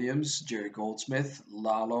John Williams, Jerry Goldsmith,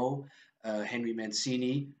 Lalo, Henry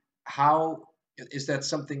Mancini. How is that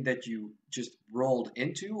something that you just rolled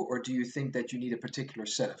into, or do you think that you need a particular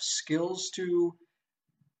set of skills to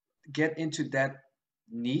get into that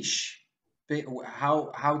niche?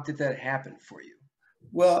 How did that happen for you?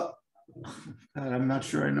 Well, God, I'm not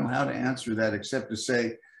sure I know how to answer that except to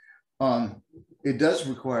say um, it does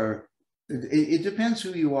require, it depends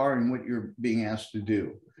who you are and what you're being asked to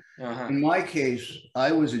do. Uh-huh. In my case,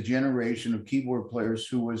 I was a generation of keyboard players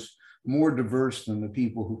who was more diverse than the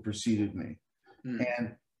people who preceded me. Mm.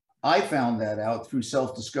 And I found that out through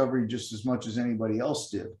self-discovery just as much as anybody else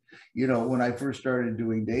did. You know, when I first started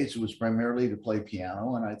doing dates, it was primarily to play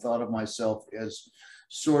piano, and I thought of myself as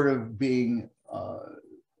sort of being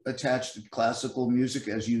attached to classical music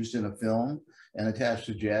as used in a film and attached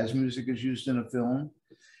to jazz music as used in a film.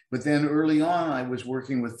 But then early on, I was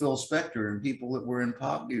working with Phil Spector and people that were in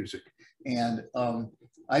pop music. And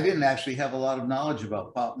I didn't actually have a lot of knowledge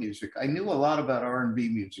about pop music. I knew a lot about R&B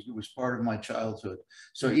music. It was part of my childhood.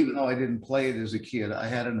 So even though I didn't play it as a kid, I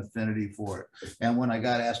had an affinity for it. And when I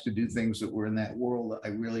got asked to do things that were in that world, I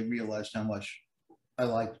really realized how much I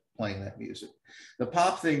liked playing that music. The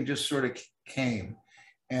pop thing just sort of came.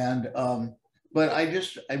 And, but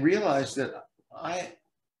I realized that I,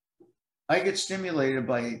 I get stimulated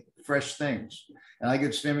by fresh things, and I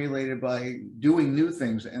get stimulated by doing new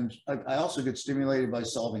things. And I also get stimulated by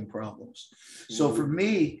solving problems. So for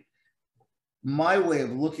me, my way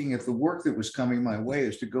of looking at the work that was coming my way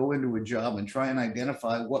is to go into a job and try and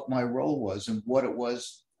identify what my role was and what it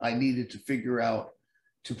was I needed to figure out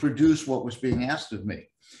to produce what was being asked of me.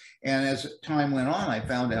 And as time went on, I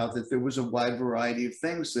found out that there was a wide variety of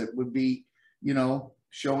things that would be, you know,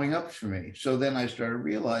 showing up for me. So then I started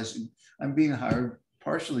realizing I'm being hired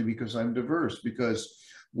partially because I'm diverse, because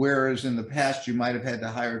whereas in the past you might have had to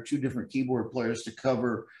hire two different keyboard players to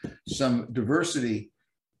cover some diversity,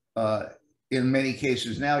 in many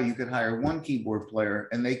cases now you could hire one keyboard player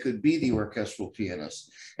and they could be the orchestral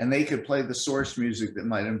pianist and they could play the source music that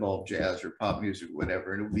might involve jazz or pop music or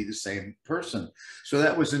whatever, and it would be the same person. So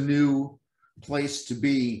that was a new place to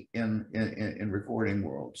be in recording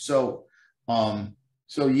world. So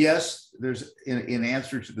so yes, there's in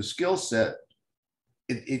answer to the skill set,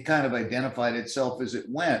 it kind of identified itself as it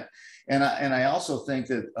went. And I also think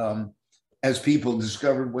that as people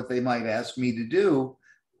discovered what they might ask me to do,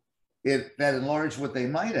 that enlarged what they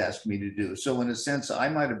might ask me to do. So in a sense, I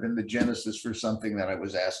might have been the genesis for something that I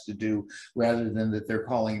was asked to do, rather than that they're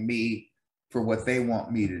calling me for what they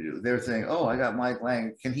want me to do. They're saying, oh, I got Mike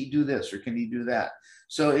Lang, can he do this or can he do that?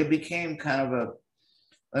 So it became kind of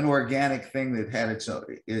an organic thing that had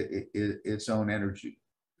its own energy.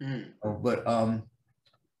 Mm. But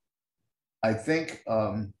I think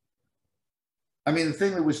I mean, the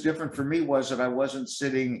thing that was different for me was that I wasn't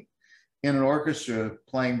sitting in an orchestra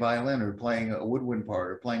playing violin or playing a woodwind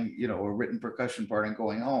part or playing, you know, a written percussion part and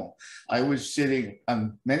going home. I was sitting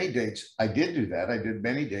on many dates. I did do that. I did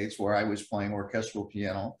many dates where I was playing orchestral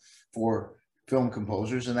piano for film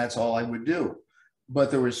composers, and that's all I would do.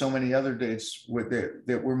 But there were so many other dates with it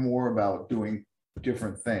that were more about doing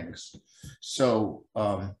different things. So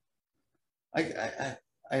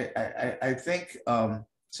I think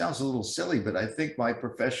sounds a little silly, but I think my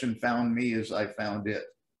profession found me as I found it.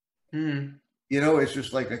 Hmm. You know, it's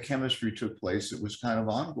just like a chemistry took place. It was kind of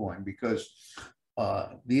ongoing because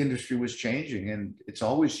the industry was changing and it's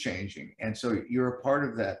always changing. And so you're a part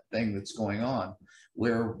of that thing that's going on,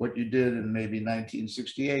 where what you did in maybe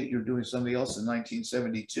 1968, you're doing something else in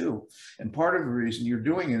 1972. And part of the reason you're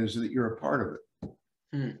doing it is that you're a part of it.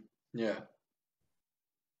 Hmm. Yeah.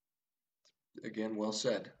 Again, well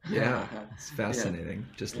said. Yeah, it's Yeah. fascinating.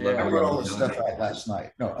 Just love Yeah. I your wrote all own this stuff knowledge. out last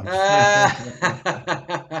night. No, I'm yeah,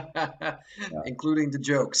 Including the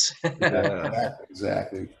jokes. Yeah,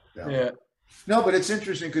 exactly. Yeah. Yeah. No, but it's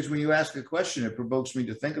interesting because when you ask a question, it provokes me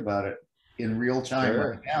to think about it in real time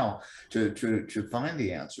right sure. now to find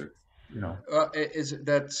the answer. You know, Is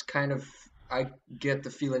that's kind of I get the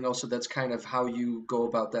feeling also that's kind of how you go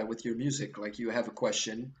about that with your music. Like you have a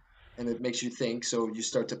question and it makes you think, so you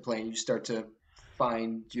start to play and you start to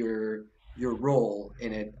find your role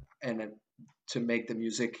in it and to make the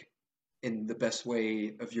music in the best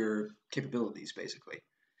way of your capabilities, basically.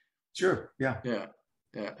 sure, yeah, Yeah.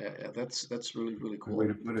 Yeah. That's really, really good way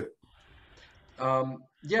cool. to put it.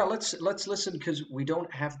 Yeah, let's listen because we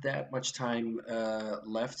don't have that much time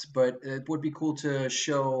left, but it would be cool to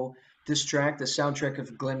show this track, the soundtrack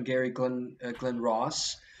of Glenn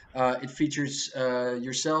Ross. It features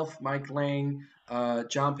yourself, Mike Lang,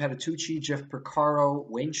 John Patitucci, Jeff Porcaro,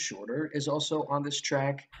 Wayne Shorter is also on this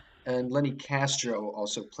track, and Lenny Castro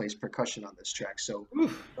also plays percussion on this track. So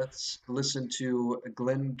Oof. let's listen to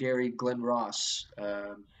Glenn Ross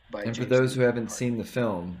by And for James those who Newton haven't Howard. seen the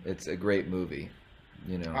film, it's a great movie.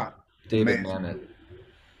 You know, Ah, David Amazing. Mamet.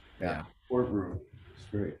 Yeah, Yeah, courtroom. It's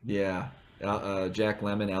great. yeah. Jack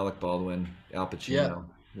Lemmon, Alec Baldwin, Al yeah, Pacino.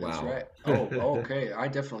 that's Wow. right. Oh, okay. I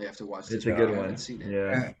definitely have to watch this It's a movie. good I Yeah, haven't one. seen it.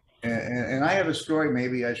 Yeah. and I have a story.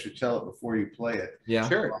 Maybe I should tell it before you play it. Yeah.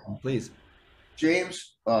 Sure. Please.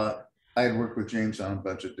 James, I had worked with James on a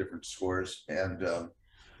bunch of different scores, and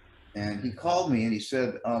he called me and he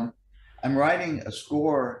said, I'm writing a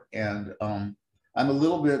score and I'm a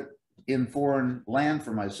little bit in foreign land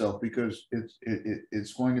for myself because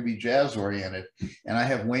it's going to be jazz oriented and I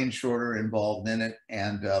have Wayne Shorter involved in it.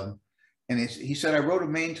 And he said, I wrote a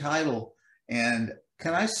main title and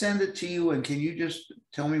can I send it to you? And can you just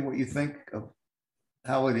tell me what you think of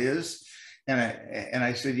how it is? And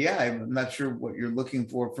I said, yeah, I'm not sure what you're looking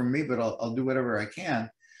for from me, but I'll do whatever I can.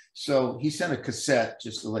 So he sent a cassette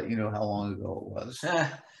just to let you know how long ago it was.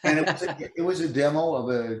 And it was a demo of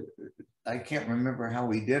I can't remember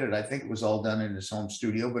how he did it. I think it was all done in his home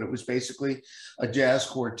studio, but it was basically a jazz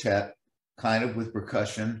quartet kind of with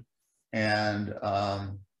percussion. And I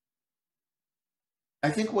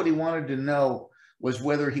think what he wanted to know was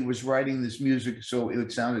whether he was writing this music so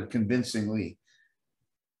it sounded convincingly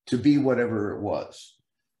to be whatever it was.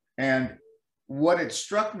 And what it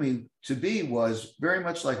struck me to be was very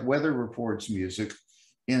much like Weather Report's music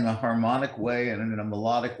in a harmonic way and in a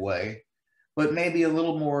melodic way, but maybe a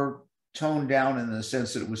little more toned down in the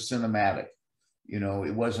sense that it was cinematic. You know,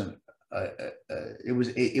 it wasn't.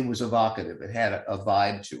 It was evocative. It had a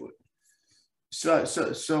vibe to it.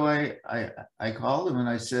 So I called him and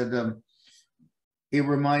I said, it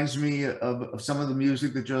reminds me of some of the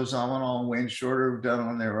music that Joe Zawinul and Wayne Shorter have done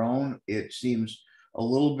on their own. It seems a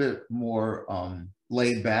little bit more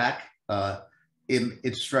laid back.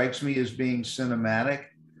 It strikes me as being cinematic.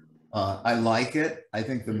 I like it. I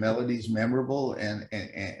think the Mhm. melody's memorable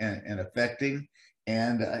and affecting.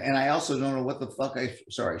 And I also don't know what the fuck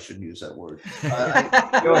sorry, I shouldn't use that word.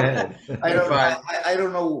 Go ahead. I You're don't fine. I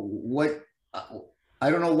don't know what I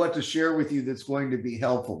don't know what to share with you that's going to be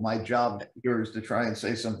helpful. My job here is to try and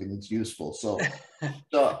say something that's useful. So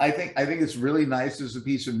I think it's really nice as a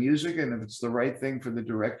piece of music, and if it's the right thing for the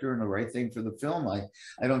director and the right thing for the film,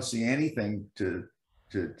 I don't see anything to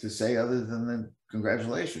say other than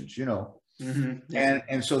congratulations, you know. Yeah.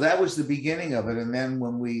 And so that was the beginning of it. And then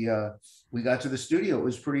when we got to the studio, it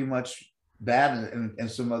was pretty much that and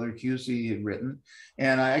some other cues he had written.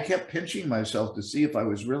 And I kept pinching myself to see if I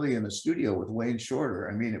was really in a studio with Wayne Shorter.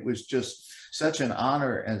 I mean, it was just such an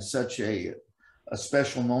honor and such a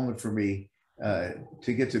special moment for me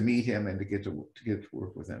to get to meet him and to get to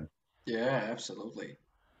work with him. Yeah, absolutely.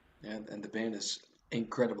 Yeah, and the band is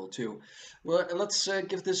incredible too. Well, let's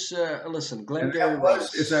give this a listen. And Glengarry that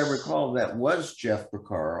was, as I Ross. recall, that was Jeff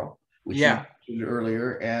Porcaro, which you Yeah, mentioned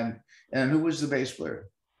earlier. And who was the bass player?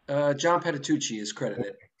 John Petitucci is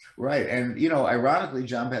credited. Right. And, you know, ironically,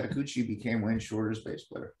 John Patitucci became Wayne Shorter's bass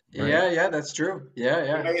player. Right. Yeah, yeah, that's true. Yeah, They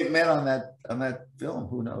yeah. may have met on that film.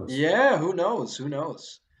 Who knows? Yeah, who knows? Who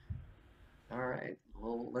knows? All right.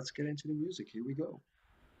 Well, let's get into the music. Here we go.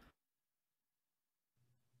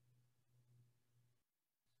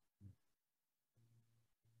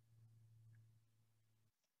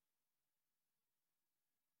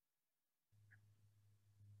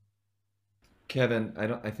 Kevin,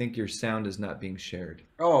 I think your sound is not being shared.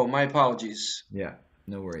 Oh, my apologies. Yeah,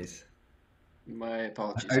 no worries. My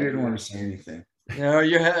apologies. I I'll didn't do want that. to say anything. No,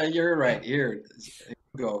 you're right. Here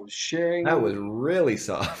we go. That was Sharing. really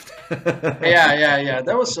soft. Yeah, yeah, yeah.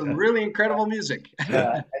 That was some really incredible music.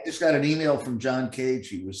 I just got an email from John Cage.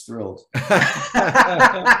 He was thrilled.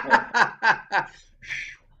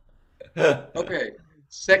 Okay,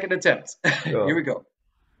 second attempt. Here we go.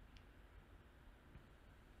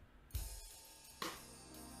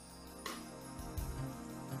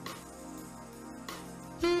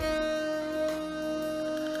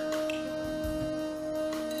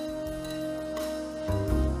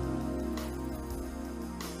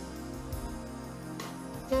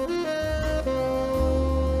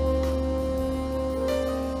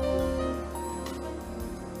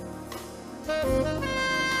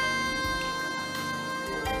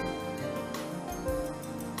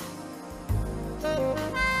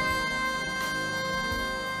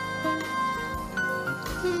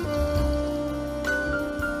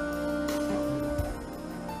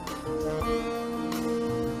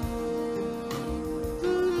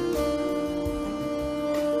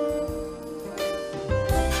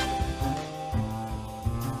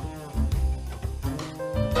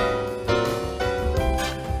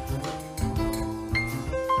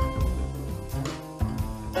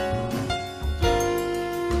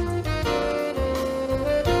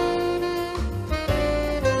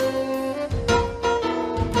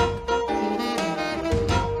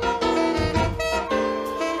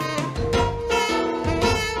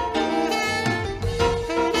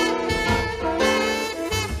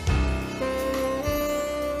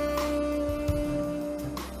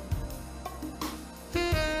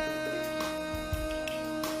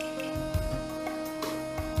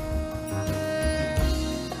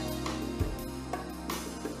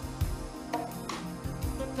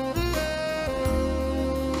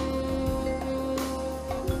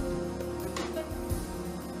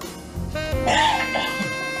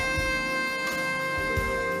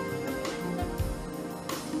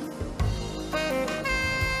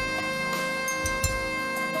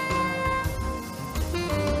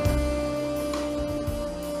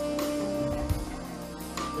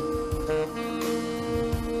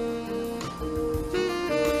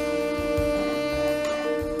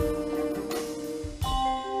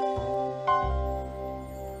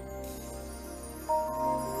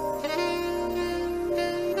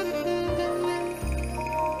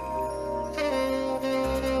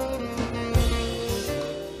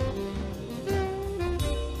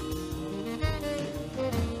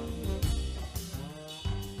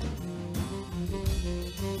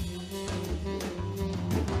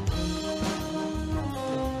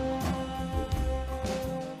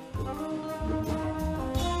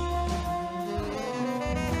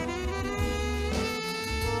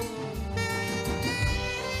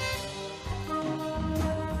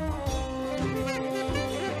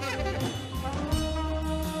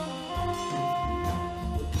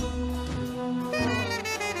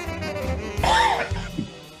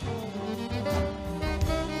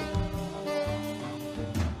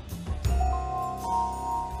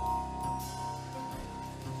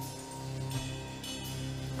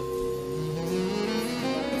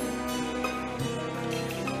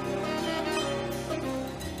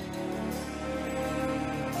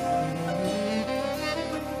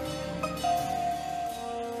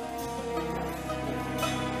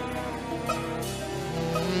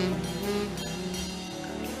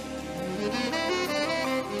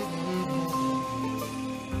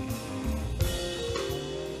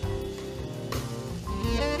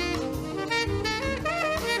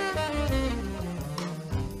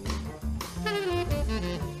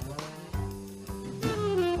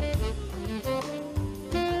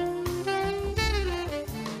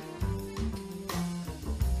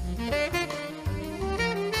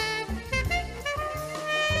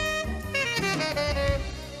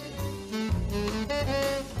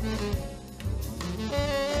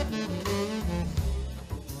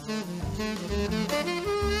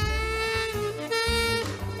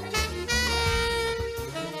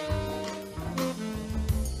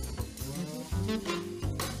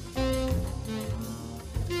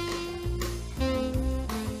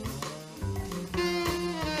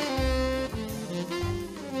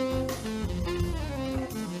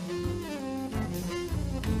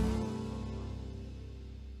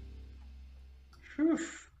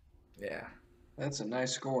 That's a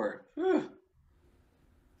nice score. Whew.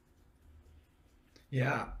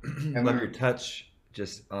 Yeah, And love your touch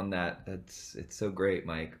just on that. It's so great,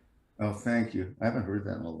 Mike. oh, thank you. I haven't heard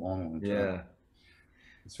that in a long, long time. Yeah.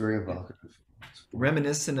 It's very evocative. It's cool.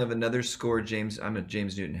 Reminiscent of another score, James. I'm a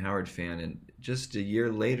James Newton Howard fan, and just a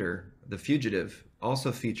year later, The Fugitive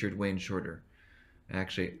also featured Wayne Shorter,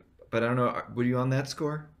 actually. But I don't know, were you on that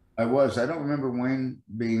score? I was. I don't remember Wayne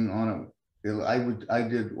being on it. I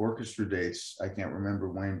did orchestra dates. I can't remember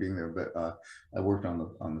Wayne being there, but I worked on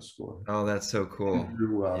the score. Oh, that's so cool.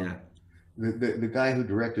 Andrew, Yeah. the guy who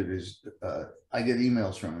directed is I get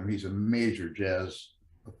emails from him. He's a major jazz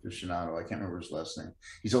aficionado. I can't remember his last name.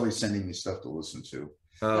 He's always sending me stuff to listen to.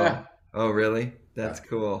 Oh, Yeah. oh, really? Yeah, That's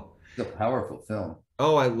cool. it's a powerful film.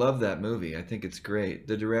 Oh, I love that movie. I think it's great.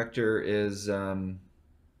 The director is, I'll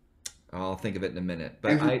think of it in a minute.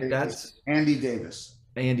 But Andrew I, Davis. that's Andy Davis.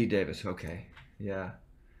 Andy Davis. Okay. Yeah.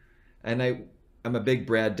 And I'm a big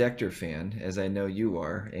Brad Dector fan, as I know you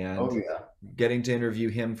are. Oh And yeah. getting to interview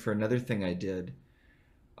him for another thing I did,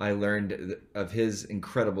 I learned of his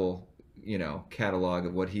incredible, catalog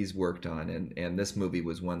of what he's worked on, and this movie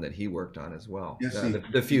was one that he worked on as well. Yes,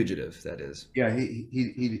 The Fugitive, that is. yeah,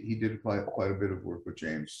 he did quite a bit of work with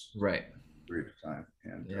James Right. for a time,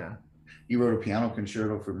 and Yeah. he wrote a piano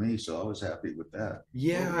concerto for me, so I was happy with that.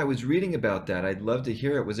 Yeah, I was reading about that. I'd love to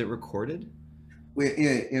hear it. Was it recorded?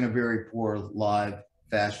 In a very poor live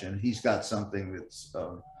fashion. He's got something that's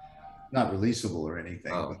not releasable or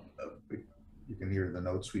anything, Oh, but you can hear the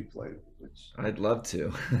notes we played, which I'd love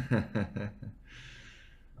to.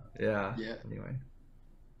 Yeah. Yeah. Anyway.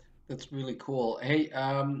 That's really cool. Hey,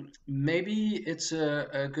 maybe it's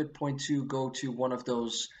a good point to go to one of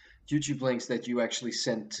those YouTube links that you actually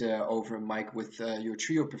sent over, Mike, with your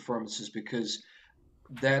trio performances, because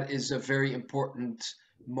that is a very important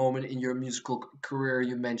moment in your musical career.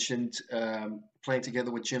 You mentioned playing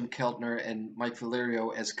together with Jim Keltner and Mike Valerio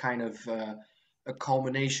as kind of a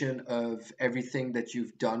culmination of everything that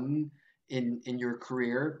you've done in your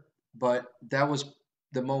career. But that was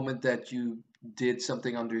the moment that you did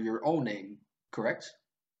something under your own name, correct?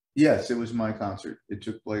 yes, it was my concert. It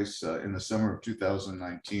took place in the summer of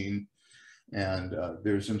 2019, and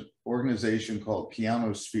there's an organization called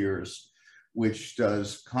Piano Spheres, which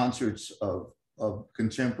does concerts of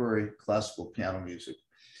contemporary classical piano music.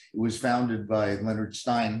 It was founded by Leonard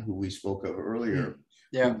Stein, who we spoke of earlier, Mm.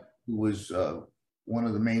 Yeah. who was one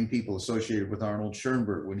of the main people associated with Arnold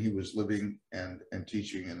Schoenberg when he was living and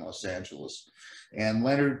teaching in Los Angeles. And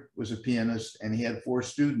Leonard was a pianist, and he had 4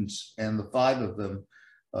 students, and the 5 of them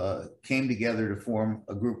came together to form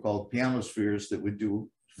a group called Piano Spheres that would do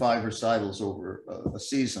 5 recitals over a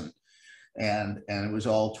season. And it was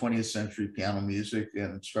all 20th century piano music,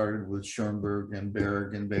 and started with Schoenberg and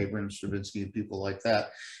Berg and Weber and Stravinsky and people like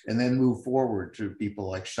that, and then moved forward to people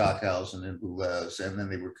like Stockhausen and Boulez, and then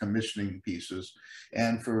they were commissioning pieces.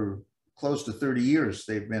 And for close to 30 years,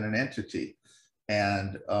 they've been an entity.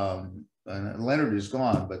 And Leonard is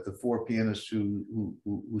gone, but the 4 pianists who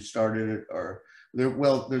started it are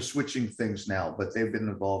they're switching things now, but they've been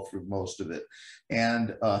involved through most of it.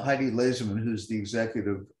 And Heidi Laserman, who's the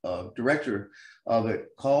executive director of it,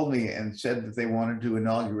 called me and said that they wanted to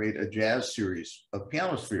inaugurate a jazz series of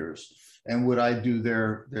piano spheres, and would I do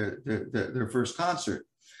their first concert?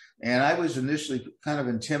 And I was initially kind of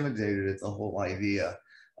intimidated at the whole idea.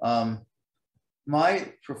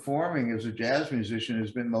 My performing as a jazz musician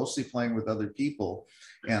has been mostly playing with other people.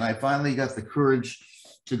 And I finally got the courage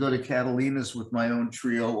to go to Catalina's with my own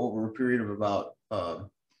trio over a period of about, I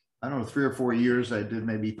don't know, 3 or 4 years. I did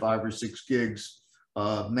maybe 5 or 6 gigs,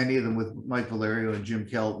 many of them with Mike Valerio and Jim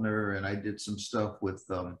Keltner. And I did some stuff with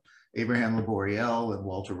Abraham Laboriel and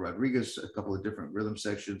Walter Rodriguez, a couple of different rhythm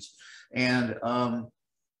sections. And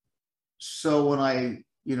so when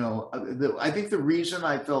I think the reason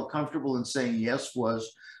I felt comfortable in saying yes was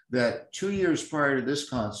that 2 years prior to this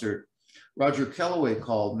concert, Roger Kellaway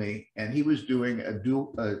called me, and he was doing a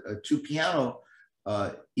 2-piano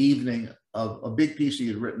evening of a big piece he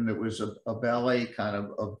had written that was a ballet kind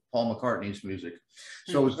of Paul McCartney's music.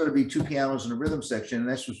 So it was going to be 2 pianos and a rhythm section, and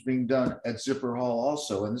this was being done at Zipper Hall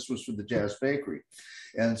also, and this was for the Jazz Bakery.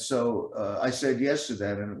 And so I said yes to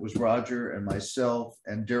that, and it was Roger and myself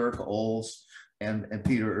and Derek Oles and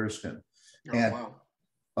Peter Erskine. Oh, And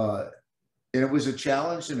wow. and it was a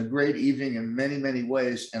challenge and a great evening in many, many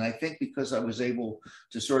ways. And I think because I was able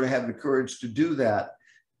to sort of have the courage to do that,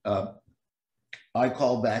 I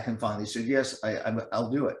called back and finally said, yes, I'll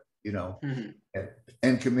do it, Mhm.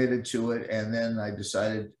 and committed to it. And then I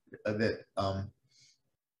decided that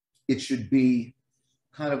it should be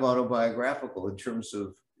kind of autobiographical in terms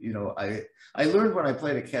of, I learned when I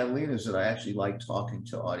played at Catalina's that I actually like talking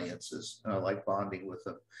to audiences and I like bonding with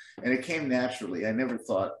them. And it came naturally. I never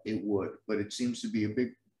thought it would, but it seems to be a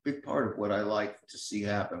big part of what I like to see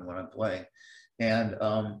happen when I'm playing. And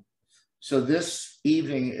so this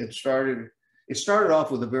evening, it started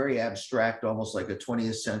off with a very abstract, almost like a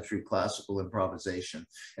 20th century classical improvisation.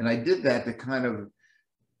 And I did that to kind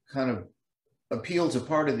of appeal to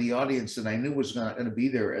part of the audience that I knew was not going to be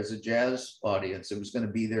there as a jazz audience. It was going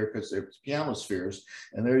to be there because they're pianospheres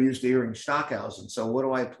and they're used to hearing Stockhausen. So what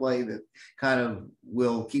do I play that kind of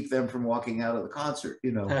will keep them from walking out of the concert,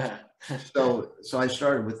 So I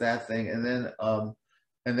started with that thing, and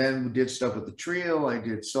then we did stuff with the trio. I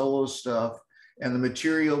did solo stuff, and the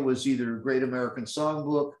material was either Great American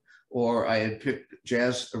Songbook, or I had picked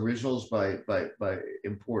jazz originals by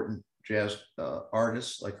important jazz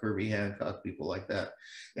artists like Herbie Hancock, people like that.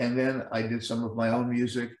 And then I did some of my own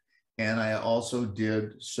music, and I also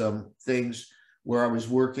did some things where I was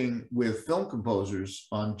working with film composers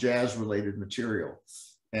on jazz related material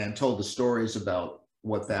and told the stories about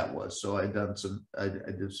what that was. So I did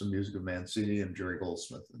some music of Mancini and Jerry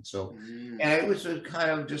Goldsmith. And so, and it was a kind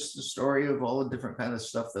of just the story of all the different kind of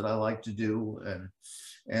stuff that I like to do.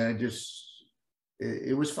 And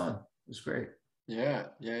it was fun. It was great. Yeah.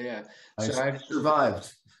 So I've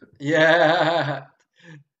survived. Yeah.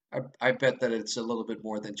 I bet that it's a little bit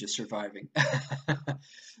more than just surviving.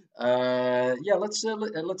 Yeah,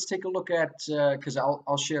 let's take a look at, because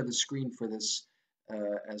I'll share the screen for this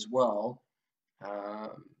as well. Here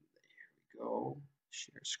we go.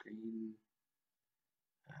 Share screen.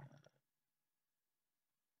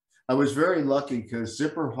 I was very lucky because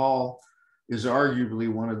Zipper Hall is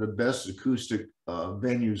arguably one of the best acoustic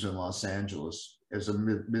venues in Los Angeles as a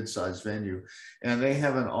mid-sized venue. And they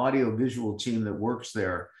have an audio-visual team that works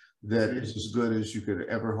there that is as good as you could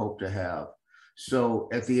ever hope to have. So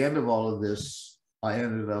at the end of all of this, I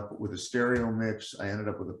ended up with a stereo mix. I ended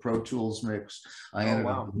up with a Pro Tools mix. I ended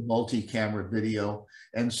up with multi-camera video.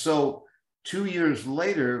 And so 2 years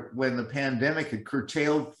later, when the pandemic had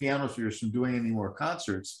curtailed pianospheres from doing any more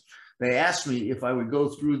concerts, they asked me if I would go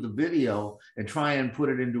through the video and try and put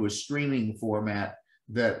it into a streaming format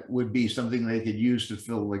that would be something they could use to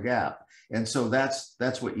fill the gap. And so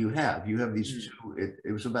that's what you have. You have these two.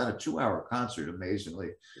 It was about a 2-hour concert,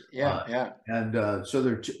 amazingly. Yeah. And so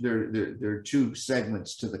there are two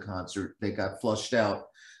segments to the concert. They got flushed out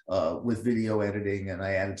with video editing, and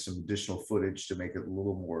I added some additional footage to make it a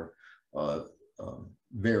little more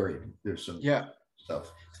varied. There's some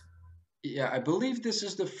stuff. Yeah, I believe this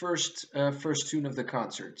is the first tune of the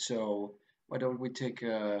concert. So why don't we take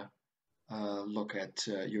a look at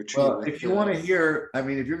your trio? Well, if you want to hear, I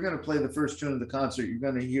mean, if you're going to play the first tune of the concert, you're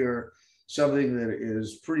going to hear something that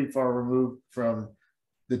is pretty far removed from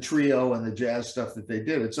the trio and the jazz stuff that they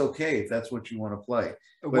did. It's okay if that's what you want to play.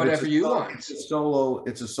 But whatever you want. It's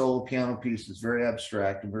a solo piano piece. It's very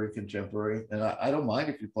abstract and very contemporary. And I don't mind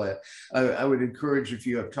if you play it. I would encourage, if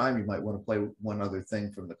you have time, you might want to play one other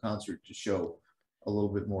thing from the concert to show a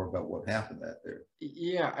little bit more about what happened there.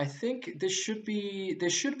 Yeah, I think this should be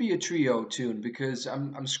a trio tune, because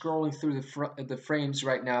I'm scrolling through the frames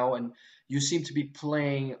right now, and you seem to be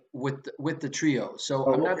playing with the trio. So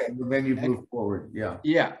I'm not. Well, then you move forward. Yeah.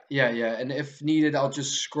 Yeah. And if needed, I'll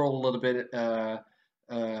just scroll a little bit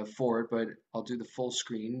forward, but I'll do the full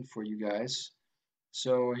screen for you guys.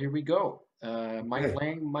 So here we go. Mike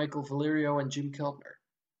Lang, Michael Valerio, and Jim Keltner.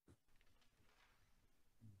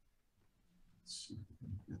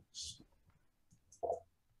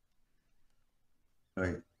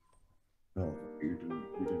 Right. No, you're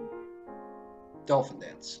doing. Dolphin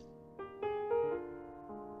Dance.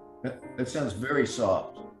 That sounds very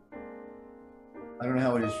soft. I don't know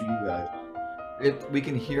how it is for you guys. We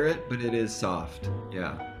can hear it, but it is soft.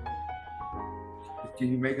 Yeah.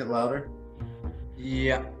 Can you make it louder?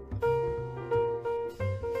 Yeah.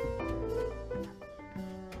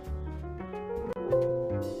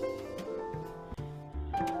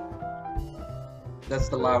 That's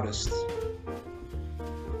the loudest.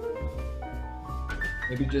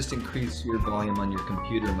 Maybe just increase your volume on your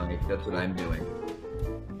computer mic. That's what I'm doing.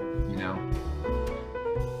 You know?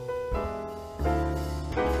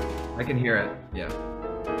 I can hear it. Yeah.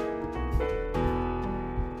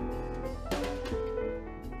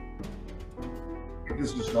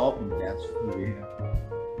 This is Dolphin Dance.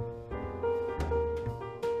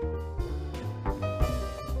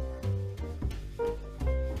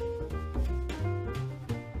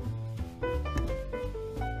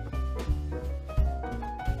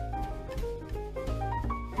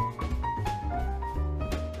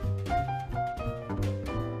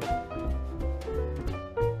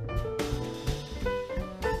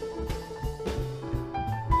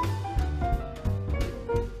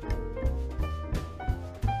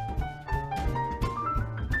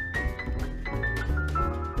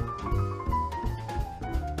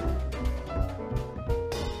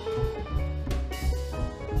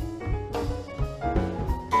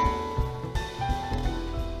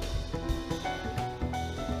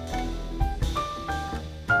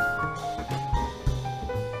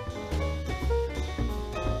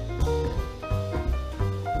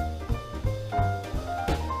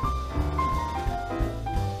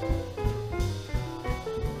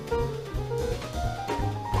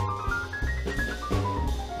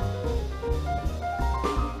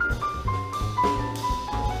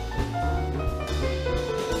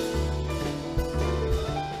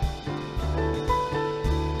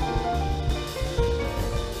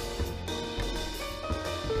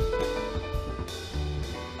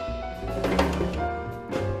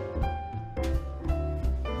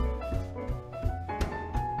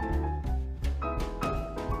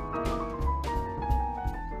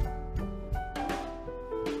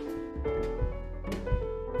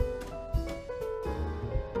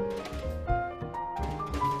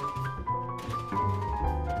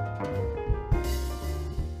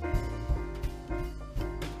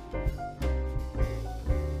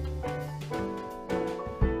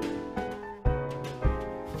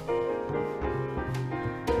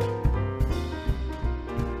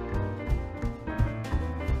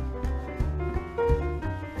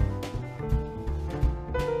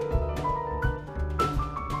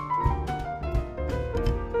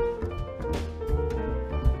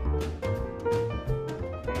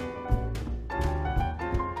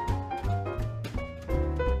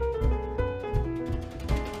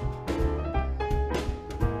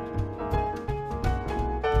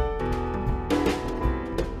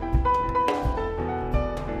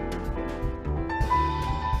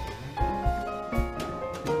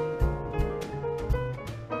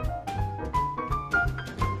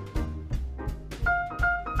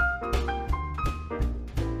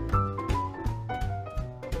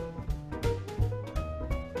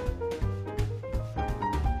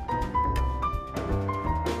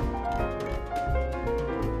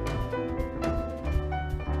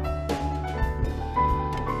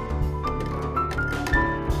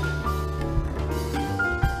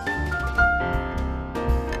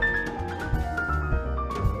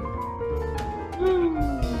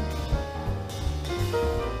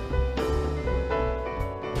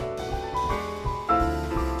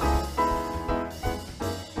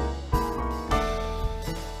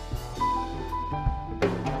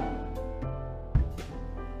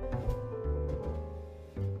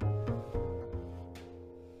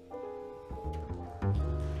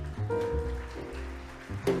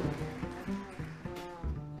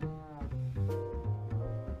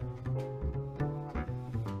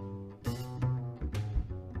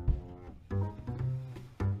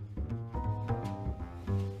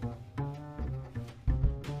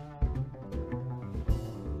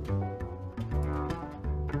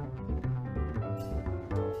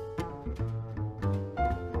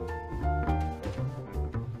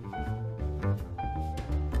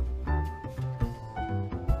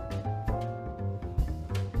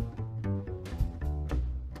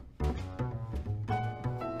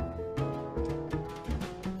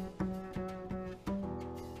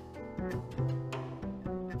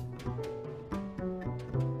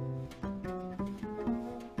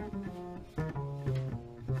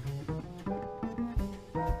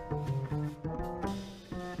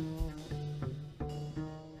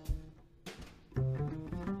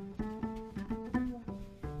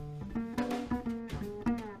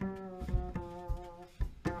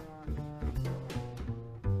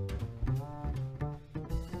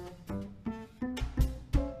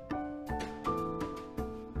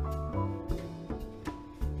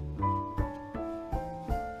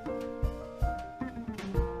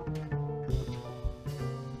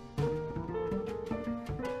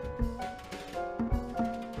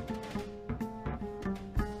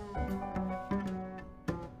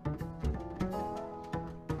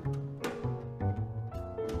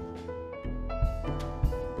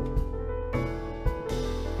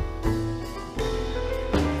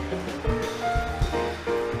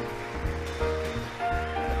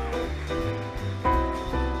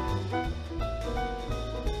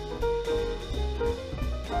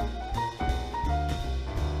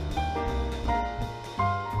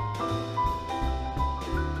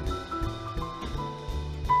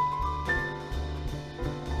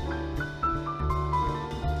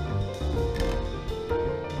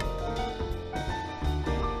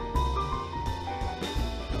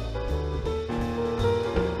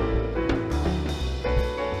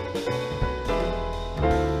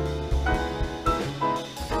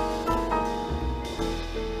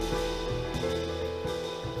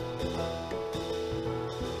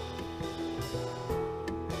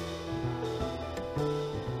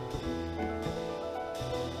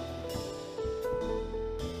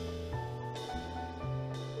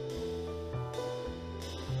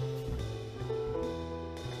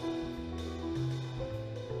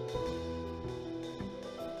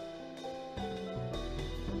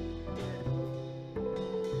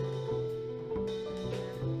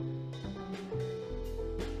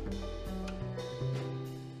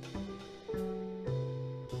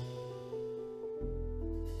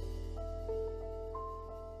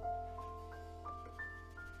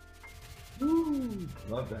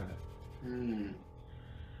 Love that. Mm.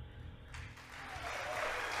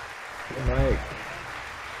 Hey, Mike.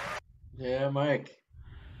 Yeah, Mike.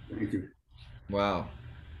 Thank you. Wow.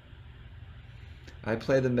 I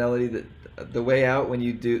play the melody that the way out when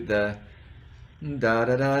you do the da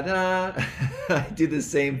da da da. I do the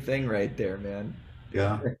same thing right there, man.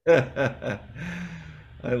 Yeah.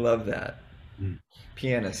 I love that. Mm.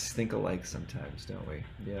 Pianists think alike sometimes, don't we?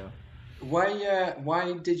 Yeah.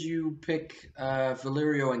 Why did you pick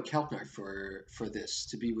Valerio and Keltner for this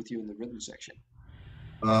to be with you in the rhythm section?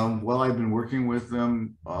 Well, I've been working with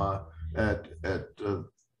them at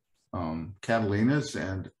Catalina's,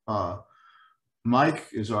 and Mike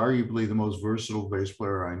is arguably the most versatile bass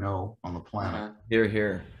player I know on the planet. Uh-huh. Here,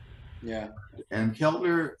 here. Yeah. And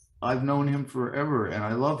Keltner, I've known him forever, and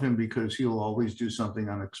I love him because he'll always do something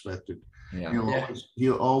unexpected. Yeah. Yeah.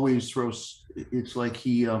 He'll always throw. It's like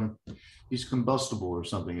he's combustible or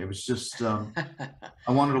something. It was just I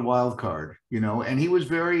wanted a wild card, and he was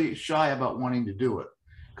very shy about wanting to do it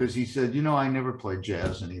because he said, I never play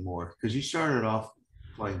jazz anymore, because he started off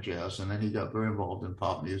playing jazz and then he got very involved in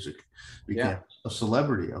pop music, became Yeah. a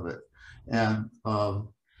celebrity of it, and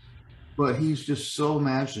but he's just so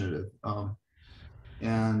imaginative,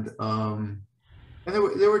 and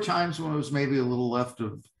there were times when it was maybe a little left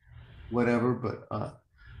of whatever, but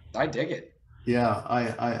I dig it. yeah,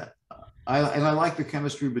 I like the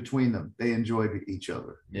chemistry between them. They enjoyed each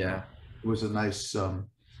other. Yeah. It was a nice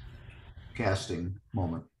casting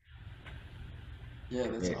moment. Yeah,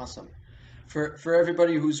 that's Great. awesome. For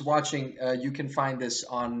everybody who's watching, you can find this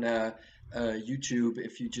on YouTube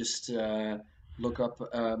if you just look up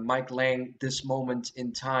Mike Lang, This Moment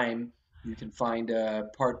in Time. You can find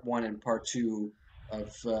part one and part two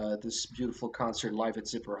of this beautiful concert live at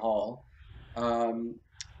Zipper Hall. Um,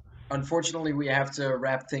 Unfortunately, we have to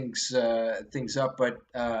wrap things up. But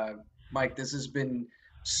Mike, this has been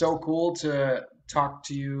so cool to talk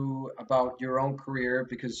to you about your own career,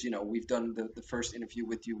 because we've done the first interview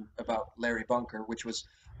with you about Larry Bunker, which was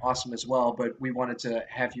awesome as well. But we wanted to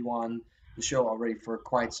have you on the show already for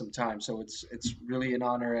quite some time, so it's really an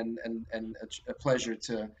honor and a pleasure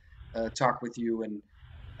to talk with you. And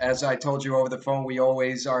as I told you over the phone, we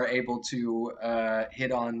always are able to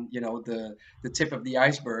hit on the tip of the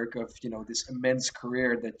iceberg of this immense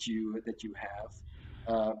career that you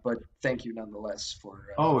have. But thank you nonetheless for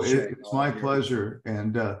Oh, sharing it's all my of your. pleasure,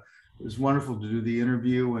 and it was wonderful to do the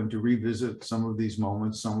interview and to revisit some of these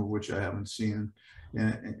moments, some of which I haven't seen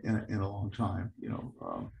in a long time.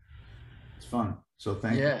 It's fun. So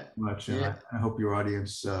thank you Yeah, so much, and yeah. I hope your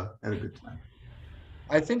audience had a good time.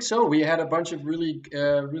 I think so. We had a bunch of really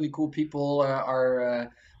cool people. Our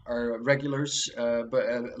regulars,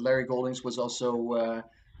 but Larry Goldings was also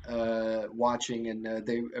watching, and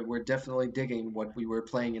they were definitely digging what we were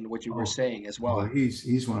playing and what you were Oh, saying as well, well.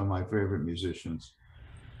 he's one of my favorite musicians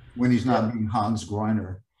when he's Yeah. not being Hans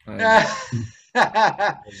Gruner. I know.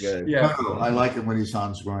 Good. Yeah. No, I like it when he's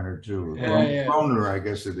Hans Gruner too. Yeah. Groner, I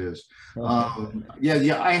guess it is.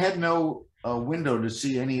 Yeah. I had no window to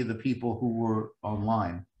see any of the people who were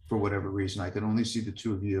online for whatever reason. I could only see the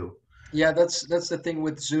two of you. Yeah, that's the thing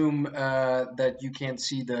with Zoom, that you can't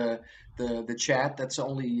see the chat. That's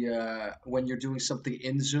only when you're doing something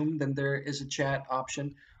in Zoom, then there is a chat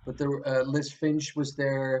option. But there, Liz Finch was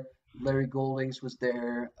there, Larry Goldings was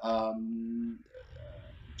there,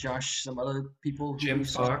 Josh, some other people who Jim we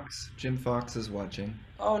saw. Fox. Jim Fox is watching.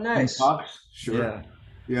 Oh, Jim nice. Fox? Sure. Yeah.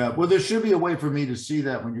 Yeah. Well, there should be a way for me to see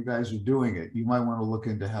that when you guys are doing it. You might want to look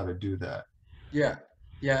into how to do that. Yeah,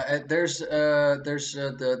 yeah. There's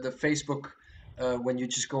the Facebook, when you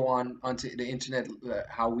just go onto the internet.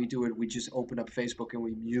 How we do it, we just open up Facebook and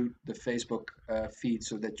we mute the Facebook feed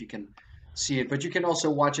so that you can see it. But you can also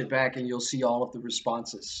watch it back and you'll see all of the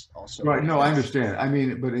responses also. Right. If No, I that's. understand. I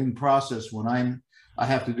mean, but in process, when I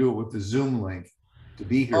have to do it with the Zoom link to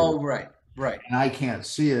be here, Oh, right, right. and I can't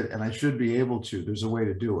see it, and I should be able to. There's a way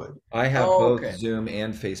to do it. I have Oh, both okay. Zoom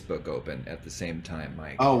and Facebook open at the same time,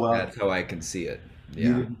 Mike. Oh, well. That's how I can see it. You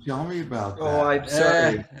Yeah. didn't tell me about that. Oh, I'm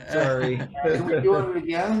sorry. Uh, Sorry. Can we do it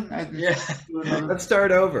again? Yeah. Do another- Let's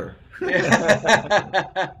start over.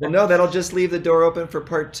 Yeah. Well, no, that'll just leave the door open for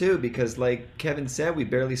part two because, like Kevin said, we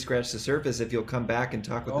barely scratched the surface. If you'll come back and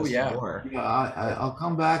talk with Oh, us yeah. more. Yeah, I'll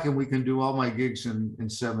come back and we can do all my gigs in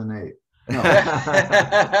 7/8. No,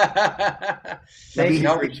 Thank you.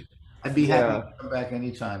 No, I'd be happy Yeah. to come back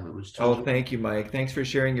anytime. It was Oh, totally. thank you, Mike. Thanks for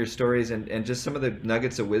sharing your stories and just some of the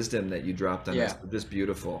nuggets of wisdom that you dropped on us. Yeah. Just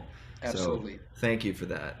beautiful. Absolutely. So, thank you for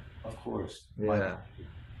that. Of course. Yeah.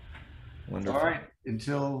 Wonderful. All right.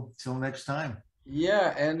 Until next time.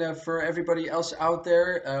 Yeah, and for everybody else out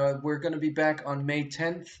there, we're going to be back on May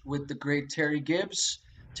 10th with the great Terry Gibbs.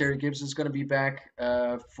 Terry Gibbs is going to be back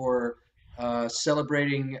for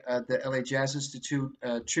celebrating the LA Jazz Institute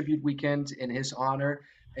tribute weekend in his honor.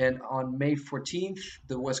 And on May 14th,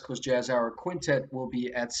 the West Coast Jazz Hour Quintet will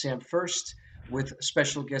be at Sam First with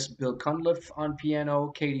special guest Bill Cunliffe on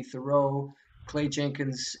piano, Katie Thoreau, Clay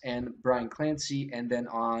Jenkins, and Brian Clancy. And then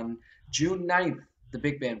on June 9th, the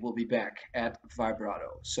big band will be back at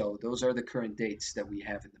Vibrato. So those are the current dates that we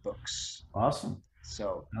have in the books. Awesome.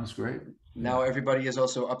 So Sounds great. Yeah. now everybody is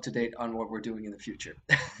also up to date on what we're doing in the future.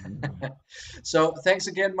 Mhm. So thanks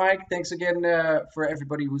again, Mike. Thanks again for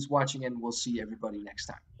everybody who's watching, and we'll see everybody next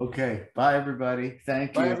time. Okay. Bye, everybody.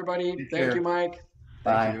 Thank Bye, you. everybody. Take Thank you, care. Mike. Thank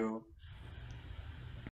Bye. you.